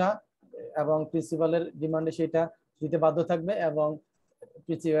অ্যাকাউন্টসটা এবং প্রিন্সিপালের ডিমান্ডে সেটা দিতে বাধ্য থাকবে এবং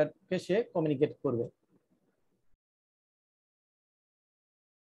প্রিন্সিপালকে সে কমিউনিকেট করবে।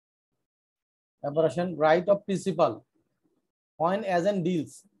 তারপর আসেন right of principal when agent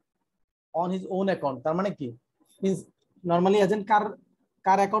deals on his own account, তার মানে কি নরমালি এজেন্ট কার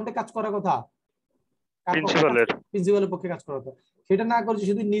কার অ্যাকাউন্টে কাজ করার কথা? প্রিন্সিপালের। প্রিন্সিপালের পক্ষে কাজ করার কথা। সেটা না করে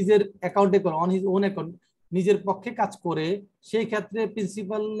শুধু নিজের অ্যাকাউন্টে করে, অন হিজ ওন অ্যাকাউন্ট, নিজের পক্ষে কাজ করে, সেই ক্ষেত্রে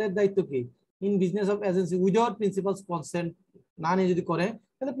প্রিন্সিপালের দায়িত্ব কি? In business of agency without principles consent, না নিয়ে যদি করে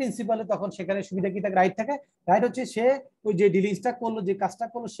তাহলে প্রিন্সিপালের তখন সেখানে সুবিধা কি থাকে? রাইট থাকে। রাইট হচ্ছে সে ওই যে ডিলিংসটা করলো, যে কাজটা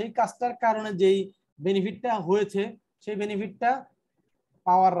করলো, সেই কাজটার কারণে যেই বেনিফিটটা হয়েছে সেই বেনিফিটটা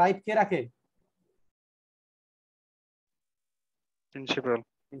পাওয়ার রাইট কে রাখে? প্রিন্সিপাল।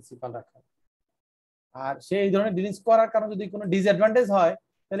 প্রিন্সিপাল রাখে। আর সে এই ধরনের ডিলিংস করার কারণে যদি কোনো ডিসঅ্যাডভান্টেজ হয়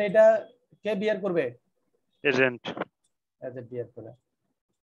তাহলে এটা কে বিয়ার করবে? এজেন্ট। এজেন্ট বিয়ার করবে।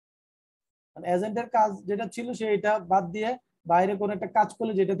 মানে এজেন্টের কাজ যেটা ছিল সে এটা বাদ দিয়ে বাইরে কোনো একটা কাজ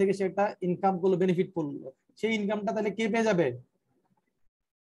করলে যেটা থেকে সে একটা ইনকাম করলো, বেনিফিট করলো, সেই ইনকামটা তাহলে কে পেয়ে যাবে?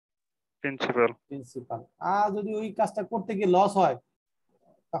 প্রিন্সিপাল। প্রিন্সিপাল। আর যদি ওই কাজটা করতে গিয়ে লস হয়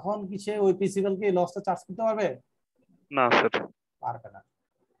তখন কি সে ওই প্রিন্সিপালকে এই লসটা চার্জ করতে পারবে? না স্যার। পারবে না।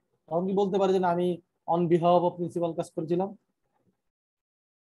 তখন কি বলতে পারে যে না আমি অন বিহাফ অফ প্রিন্সিপাল কাজ করেছিলাম?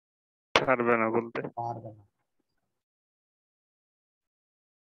 পারবে না বলতে। পারবে না।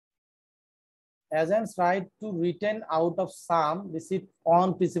 Agents right to retain out of sum received on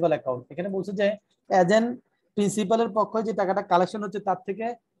principal account, এখানে বলছে যে এজেন্ট প্রিন্সিপালের পক্ষে যে টাকাটা কালেকশন হচ্ছে তার থেকে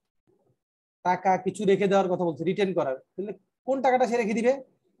টাকা কিছু রেখে দেওয়ার কথা বলছে, রিটেন করার। তাহলে কোন টাকাটা সে রেখে দিবে?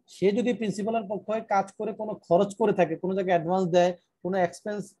 সে যদি প্রিন্সিপালের পক্ষে কাজ করে কোনো খরচ করে থাকে, কোনো জায়গায় অ্যাডভান্স দেয়, কোনো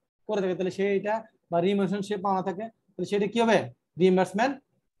এক্সপেন্স করে থাকে, তাহলে সে এটা বা রিইম্বার্সমেন্ট সে পাওয়া থাকে, তাহলে সেটা কি হবে? রিইম্বার্সমেন্ট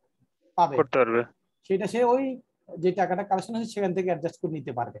পাবে, করতে পারবে। সেটা সে ওই যে টাকাটা কালেকশন হচ্ছে সেখান থেকে অ্যাডজাস্ট করে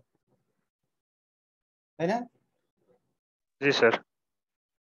নিতে পারবে, তাই না? জি sir.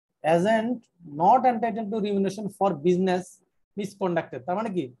 Agent not entitled two remuneration for business মিসকন্ডাক্টেড, তার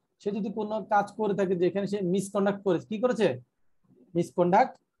মানে কি সে যদি কোনো কাজ করে থাকে যেখানে সে মিসকন্ডাক্ট করেছে, কি করেছে?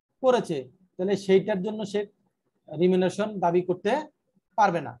 মিসকন্ডাক্ট করেছে, তাহলে সেইটার জন্য সে রিমিউনারেশন দাবি করতে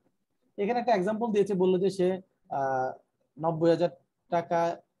পারবে না। এখানে একটা এক্সাম্পল দিয়েছে, বললো যে সে 90,000 টাকা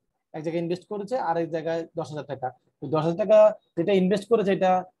এক জায়গায় ইনভেস্ট করেছে, আর এক জায়গায় 10,000 টাকা। 10,000 টাকা যেটা ইনভেস্ট করেছে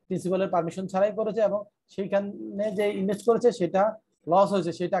এটা প্রিন্সিপালের পারমিশন ছাড়াই করেছে, এবং সেইখানে যে ইনভেস্ট করেছে সেটা লস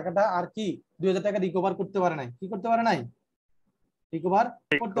হয়েছে, সেই টাকাটা আর কি 2,000 টাকা রিকভার করতে পারে নাই। কি করতে পারে নাই? রিকভার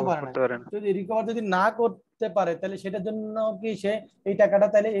করতে পারে নাই। যদি রিকভার যদি না করতে পারে তাহলে সেটার জন্য কি সে এই টাকাটা,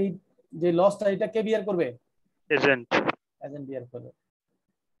 তাহলে এই যে লসটা এটা কে বিয়ার করবে? এজেন্ট। এজেন্ট বিয়ার করবে।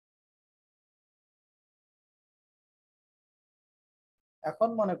 এখন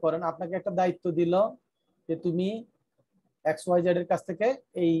মনে করেন আপনাকে একটা দায়িত্ব দিল যে তুমি XYZ এর কাছ থেকে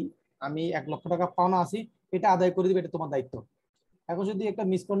এই আমি 1 লক্ষ টাকা পাওনা আছি, এটা আদায় করে দিবে, এটা তোমার দায়িত্ব। এখন যদি একটা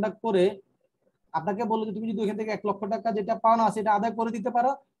মিসকন্ডাক্ট করে আপনাকে বললো যে তুমি যদি ওইখান থেকে 1 লক্ষ টাকা যেটা পাওনা আছে এটা আদায় করে দিতে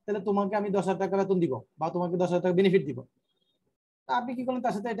পারো, তাহলে তোমাকে আমি 10,000 টাকা বেতন দিব বা তোমাকে 10,000 টাকা বেনিফিট দিব। আপনি কি করলেন?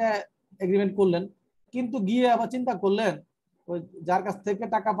 তার সাথে এটা এগ্রিমেন্ট করলেন, কিন্তু গিয়ে আবার চিন্তা করলেন ওই যার কাছ থেকে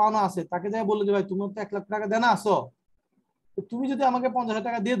টাকা পাওনা আছে তাকে যাই বললো যে ভাই তুমি তো 1 লাখ টাকা দেনা আসো, তুমি যদি আমাকে 50,000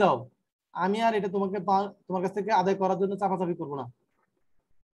 টাকা দিয়ে দাও আমি আর এটা তোমাকে তোমার কাছ থেকে আদায় করার জন্য চাপাচাপি করবো না।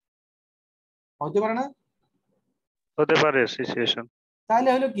 হতে পারে না? হতে পারে সিচুয়েশন। তাহলে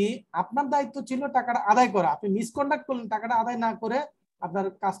হলো কি আপনার দায়িত্ব ছিল টাকাটা আদায় করা, আপনি মিসকন্ডাক্ট করলেন, টাকাটা আদায় না করে আপনার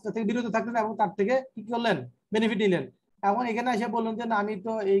কাজটা থেকে বিরত থাকলেন এবং তার থেকে কি করলেন? বেনিফিট নিলেন। এখন এখানে এসে বললেন যে না আমি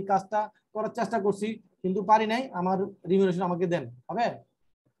তো এই কাজটা করার চেষ্টা করছি কিন্তু পারি নাই, আমার রিমিউনারেশন আমাকে দেন। হবে?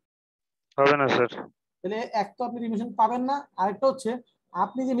 হবে না স্যার। তাহলে এক তো আপনি রিমিউনারেশন পাবেন না, আরেকটা হচ্ছে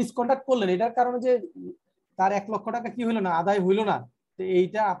আপনি যে মিসকন্ডাক্ট করলেন এটার কারণে যে তার 1 লক্ষ টাকা কি হলো না, আদায় হইলো না, তো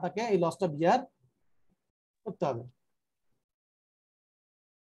এইটা আপনাকে এই লসটা বিয়ার করতে হবে।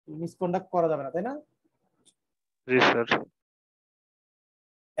 মিসকন্ডাক্ট করা যাবে না, তাই না? জি sir.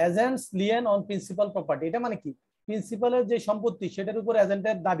 Agents Leyen on principal property, এটা মানে কি প্রিন্সিপালের যে সম্পত্তি সেটার উপর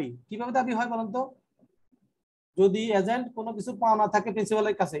এজেন্টের দাবি। কিভাবে দাবি হয় বলুন তো? যদি এজেন্ট কোনো কিছু পাওনা থাকে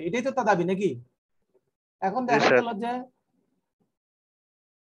প্রিন্সিপালের কাছে, এটাই তো তার দাবি নাকি? এখন দেখা গেল যে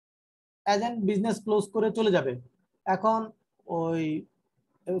এজেন্ট বিজনেস ক্লোজ করে চলে যাবে, এখন ওই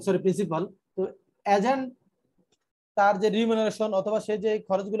প্রিন্সিপাল তো এজেন্ট তার যে রিমিউনারেশন অথবা সে যে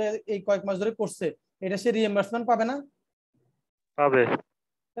খরচগুলো এই কয়েক মাস ধরে করছে এটা সে রিইম্বার্সমেন্ট পাবে না? পাবে।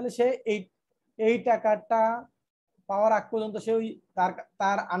 তাহলে সে এই টাকাটা পাওয়ার আগ পর্যন্ত সে ওই তার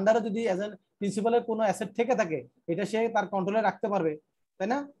তার আন্ডারে যদি এজেন্ট প্রিন্সিপালের কোনো অ্যাসেট থেকে থাকে এটা সে তার কন্ট্রোলে রাখতে পারবে, তাই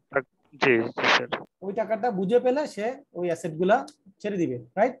না? জি স্যার। ওই টাকাটা বুঝে পেলে সে ওই অ্যাসেট গুলা ছেড়ে দিবে,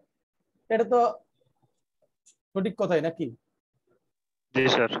 রাইট? এটা তো সঠিক কথাই নাকি? জি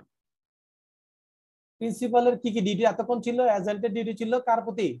স্যার। প্রিন্সিপালের কি কি ডিউটি এতক্ষণ ছিল? এজেন্টের ডিউটি ছিল কার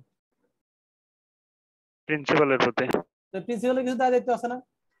প্রতি? প্রিন্সিপালের প্রতি। প্রিন্সিপালের কিছু দায়িত্ব আছে না?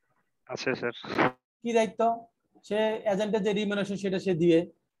 আছে স্যার। কি দায়িত্ব? সে এজেন্টের যে রিমিউনারেশন সেটা সে দিবে।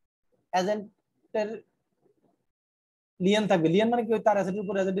 এজেন্টের লিয়েন থাকবে। লিয়েন মানে কি? তার অ্যাসেটের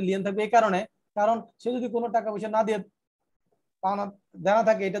উপর এজেন্টের লিয়েন থাকবে এই কারণে, কারণ সে যদি কোনো টাকা পয়সা না দিয়ে পাওনা দেনা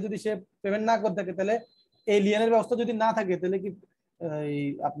থাকে, এটা যদি সে পেমেন্ট না করতে থাকে, তাহলে এই লিয়েনের ব্যবস্থা যদি না থাকে তাহলে কি এই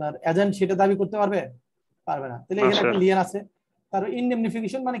আপনার এজেন্ট সেটা দাবি করতে পারবে? পারবে না। তাহলে এখানে একটা লিয়েন আছে। তার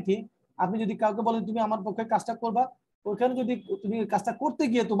ইনডেমনিফিকেশন মানে কি? আপনি যদি কাউকে বলেন তুমি আমার পক্ষে কাজটা করবা, ওখানে যদি তুমি কাজটা করতে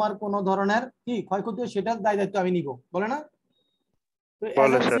গিয়ে তোমার কোনো ধরনের কি ক্ষয়ক্ষতি হয় সেটার দায়িত্ব আমি নিব, বলে না? তো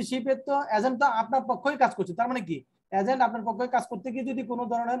এজেন্সিশিপে তো এজেন্ট তো আপনার পক্ষেই কাজ করছে, তার মানে কি এজেন্ট আপনার পক্ষে কাজ করতে গিয়ে যদি কোনো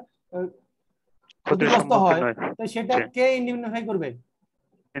ধরনের ক্ষতিগ্রস্ত হয় তো সেটা কে ইন্ডিমনিফাই করবে?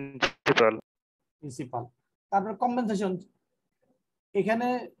 প্রিন্সিপাল। প্রিন্সিপাল। তারপর কম্পেনসেশন, এখানে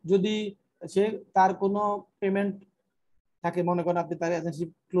যদি সে তার কোনো পেমেন্ট থাকে, মনে করেন আপনি তার এজেন্সি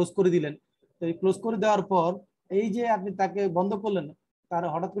ক্লোজ করে দিলেন, তো এই ক্লোজ করে দেওয়ার পর এই যে আপনি তাকে বন্ধ করলেন, তার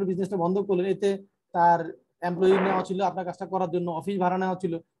হঠাৎ করে বিজনেসটা বন্ধ করলেন, এতে তার এমপ্লয়ি নেওয়া ছিল আপনার কাজটা করার জন্য, অফিস ভাড়া নেওয়া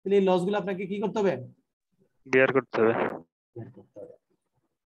ছিল, তাহলে এই লসগুলো আপনাকে কি করতে হবে? বিয়ার করতে হবে।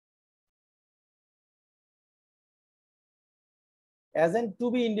 Agent two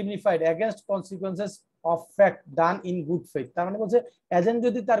B ইন্ডেমনিফাইড against consequences of fact done in good faith. তার মানে বলছে এজেন্ট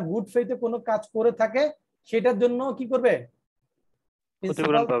যদি তার গুড ফেথে কোনো কাজ করে থাকে সেটার জন্য কি করবে?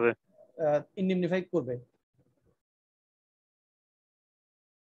 ক্ষতিপূরণ পাবে, ইন্ডেমনিফাই করবে।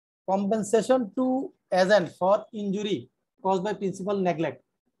 Compensation two agent for injury caused by principal neglect.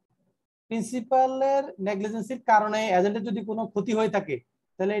 প্রিন্সিপালের নেগলিজেন্সির কারণে এজেন্টের যদি কোনো ক্ষতি হয়ে থাকে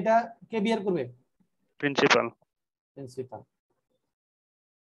তাহলে এটা কে বিয়ার করবে? প্রিন্সিপাল। প্রিন্সিপাল।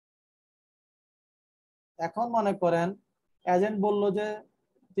 এখন মনে করেন এজেন্ট বলল যে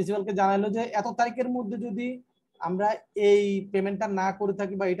প্রিন্সিপালকে জানাইলো যে এত তারিখের মধ্যে যদি আমরা এই পেমেন্টটা না করে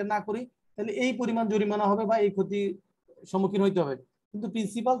থাকি বা এটা না করি তাহলে এই পরিমাণ জরিমানা হবে বা এই ক্ষতি সম্মুখীন হইতে হবে, কিন্তু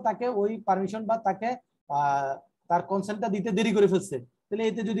প্রিন্সিপাল তাকে ওই পারমিশন বা তাকে তার কনসেন্টটা দিতে দেরি করে ফেলছে, তাহলে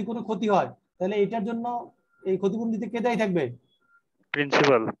এতে যদি কোনো ক্ষতি হয় তাহলে এটার জন্য এই ক্ষতিপূরণ দিতে কে দায়ী থাকবে?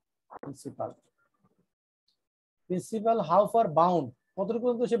 Principal. Principal. Principal how far bound, কতটুকু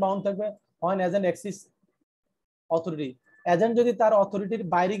পর্যন্ত সে বাউন্ড থাকবে? হয় এজেন্ট এক্সিস অথরিটি, এজেন্ট যদি তার অথরিটির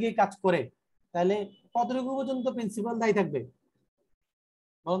বাইরে গিয়ে কাজ করে তাহলে কতটুকু পর্যন্ত প্রিন্সিপাল দায়ী থাকবে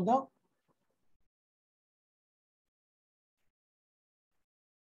বলুন তো?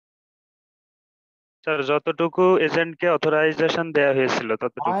 স্যার যতটুকু এজেন্টকে অথরাইজেশন দেয়া হয়েছিল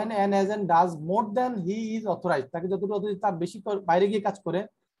ততটুকু। When an agent does more than he is authorized, তাকে যতটুকু অথরিটি তার বেশি বাইরে গিয়ে কাজ করে,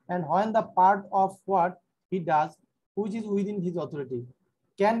 and when the part of what he does which is within his authority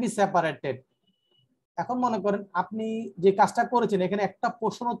can be separated। এখন মনে করেন আপনি যে কাজটা করেছেন এখানে একটা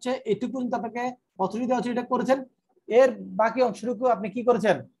পোর্শন হচ্ছে এটুকু কিন্তু আপনাকে অথরিটি দেওয়া হচ্ছে, এটা করেছেন, এর বাকি অংশটুকু আপনি কি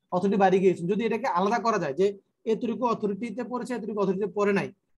করেছেন? অথরিটি বাইরে গিয়েছেন। যদি এটাকে আলাদা করা যায় যে এতটুকু অথরিটিতে পড়েছে এতটুকু অথরিটিতে পড়ে নাই,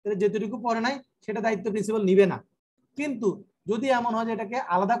 তাহলে যেটুকু পড়ে নাই সেটা দায়িত্ব প্রিন্সিপাল নিবে না। কিন্তু যদি এমন হয় যে এটাকে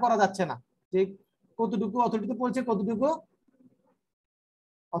আলাদা করা যাচ্ছে না, যে কতটুকু অথরিটিতে পড়েছে কতটুকু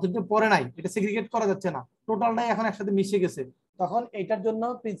অথরিটিতে পড়ে নাই, এটা সেগ্রিগেট করা যাচ্ছে না, টোটালটাই এখন একসাথে মিশে গেছে, তখন এটার জন্য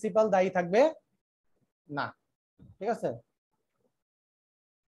প্রিন্সিপাল দায়ী থাকবে না। ঠিক আছে?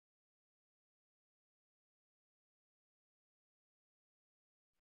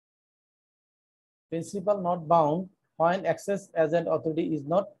 Principal not bound when access agent authority is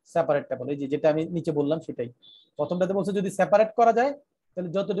not separatable। এই যে যেটা আমি নিচে বললাম সেটাই। প্রথমটাতে বলছে যদি সেপারেট করা যায় তাহলে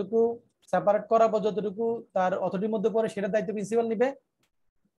যতটুকু সেপারেট করা বা যতটুকু তার অথরিটির মধ্যে পড়ে সেটার দায়িত্ব প্রিন্সিপাল নিবে,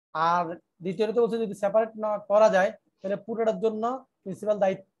 আর দ্বিতীয়ত বলছে যদি সেপারেট না করা যায় তাহলে পুরোটার জন্য প্রিন্সিপাল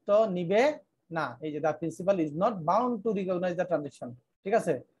দায়িত্ব নিবে না। এই যে দা principal is not bound to recognise the transaction. ঠিক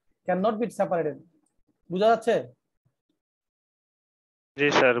আছে? Can not be separated. বুঝা যাচ্ছে? জি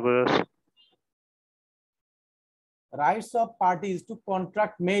স্যার বুঝাচ্ছি। Rights of parties to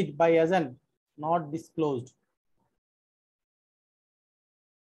contract made by agent not disclosed।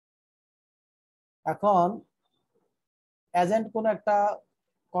 এখন এজেন্ট কোন একটা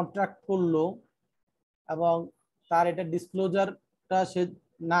কন্ট্রাক্ট করলো এবং তার এটা ডিসক্লোজারটা সে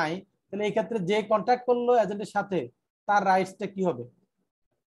নাই, তাহলে এই ক্ষেত্রে যে কন্ট্রাক্ট করলো এজেন্টের সাথে তার রাইটসটা কি হবে?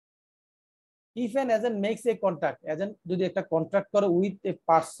 If an agent makes a contract, agent যদি একটা কন্ট্রাক্ট করে with a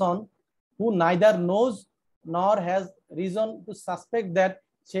person who neither knows nor has reason to suspect that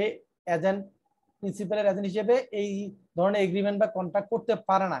say agent প্রিন্সিপালের এজেন্ট হিসেবে এই ধরনের এগ্রিমেন্ট বা কন্ট্রাক্ট করতে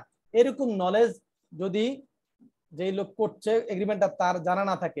পারে না, এরকম নলেজ যদি যেই লোক করছে এগ্রিমেন্টটা তার জানা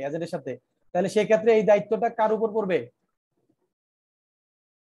না থাকে এজেন্টের সাথে, তাহলে সেই ক্ষেত্রে এই দায়িত্বটা কার উপর পড়বে?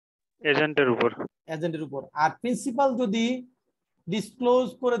 এজেন্টের উপর। এজেন্টের উপর। আর প্রিন্সিপাল যদি ডিসক্লোজ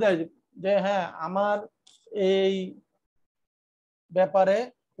করে দেয় যে হ্যাঁ আমার এই ব্যাপারে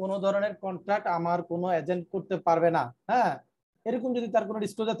কোনো ধরনের কন্ট্রাক্ট আমার কোনো এজেন্ট করতে পারবে না, হ্যাঁ, এরকম যদি তার কোনো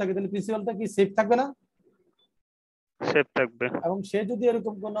ডিসক্লোজার থাকে, তাহলে প্রিন্সিপালটা কি সেফ থাকবে না? সেফ থাকবে। এবং সে যদি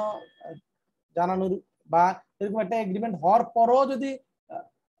এরকম কোনো জানানোর বা এরকম একটা এগ্রিমেন্ট হওয়ার পরও যদি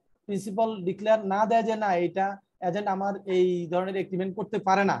প্রিন্সিপাল ডিক্লেয়ার না দেয় যে না এটা এজেন্ট আমার এই ধরনের এগ্রিমেন্ট করতে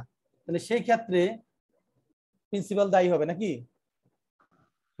পারে না, তাহলে সেই ক্ষেত্রে প্রিন্সিপাল দায়ী হবে নাকি?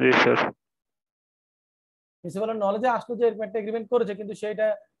 জি স্যার। প্রিন্সিপালের নলেজে আসলো যে এরকম একটা এগ্রিমেন্ট করেছে, কিন্তু সেটা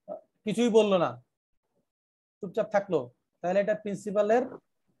কিছুই বললো না, চুপচাপ থাকলো, তাহলে এটা প্রিন্সিপালের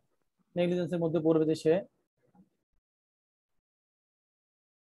নেগলিজেন্সের মধ্যে পড়বে যে সে।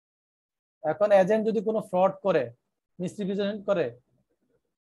 এখন এজেন্ট যদি কোনো ফ্রড করে, মিসরিপ্রেজেন্ট করে,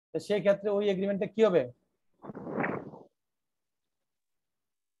 সেই ক্ষেত্রে ওই এগ্রিমেন্টটা কি হবে?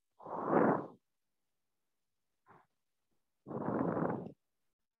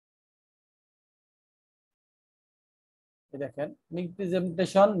 দেখেন,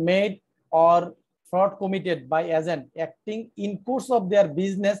 misrepresentation made or fraud committed by agent acting in course of their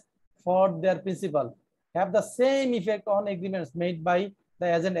business for their principal have the same effect on agreements made by the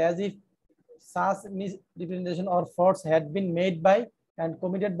agent as if such misrepresentation or frauds had been made by and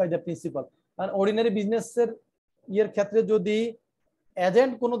committed by the principal. R ordinary বিজনেসের ইয়ের ক্ষেত্রে যদি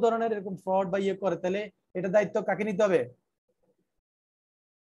agent কোনো ধরনের এরকম fraud বা ইয়ে করে, তাহলে এটা দায়িত্ব কাকে নিতে হবে?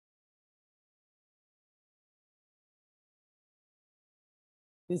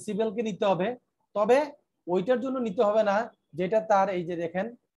 প্রিন্সিপালকে নিতে হবে। তবে ওইটার জন্য নিতে হবে না যেটা তার, এই যে দেখেন,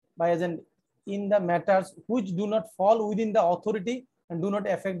 by agent in the matters which do not fall within the authority and do not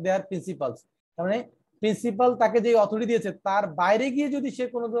effect there principles. তার মানে প্রিন্সিপাল তাকে যে অথরিটি দিয়েছে তার বাইরে গিয়ে যদি সে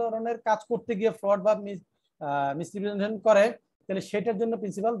কোনো ধরনের কাজ করতে গিয়ে ফ্রড বা মিসরিপ্রেজেন্টেশন করে, তাহলে সেটার জন্য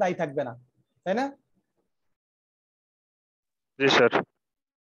প্রিন্সিপাল দায়ী থাকবে না, তাই না? জি স্যার।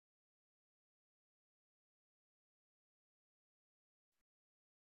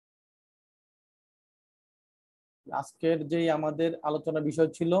 আজকের যে আমাদের আলোচনা বিষয়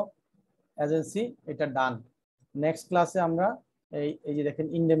ছিল এজেন্সি, এটা ডান। নেক্সট ক্লাসে আমরা এই যে দেখেন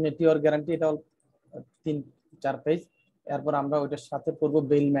ইনডেমনিটি অর গ্যারান্টি, এটা 3-4 পেজ, এরপর আমরা ওইটার সাথে পড়বো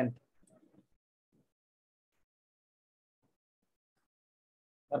বেইলমেন্ট,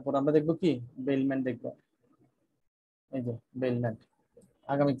 তারপর আমরা দেখবো কি বেইলমেন্ট দেখবো, এই যে বেইলমেন্ট।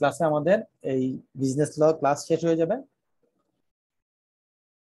 আগামী ক্লাসে আমাদের এই বিজনেস ল ক্লাস শেষ হয়ে যাবে।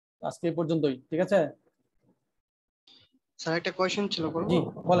 আজকে এই পর্যন্তই, ঠিক আছে? স্যার একটা কোয়েশ্চেন ছিল, করব? জি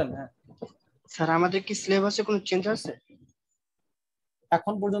বলেন। হ্যাঁ স্যার আমাদের কি সিলেবাসে কোনো চেঞ্জ আছে?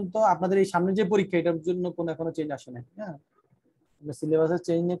 এখন পর্যন্ত আপনাদের এই সামনে যে পরীক্ষা, এটার জন্য কোনো এখনো চেঞ্জ আসে নাই। হ্যাঁ, সিলেবাসের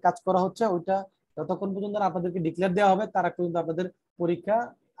চেঞ্জ নিয়ে কাজ করা হচ্ছে, ওইটা যতক্ষণ পর্যন্ত না আপনাদেরকে ডিক্লেয়ার দেওয়া হবে তার আগ পর্যন্ত আপনাদের পরীক্ষা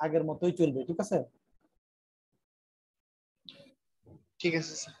আগের মতোই চলবে, ঠিক আছে? ঠিক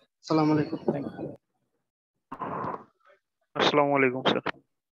আছে স্যার, আসসালামু আলাইকুম। Thank you. আসসালামু আলাইকুম স্যার।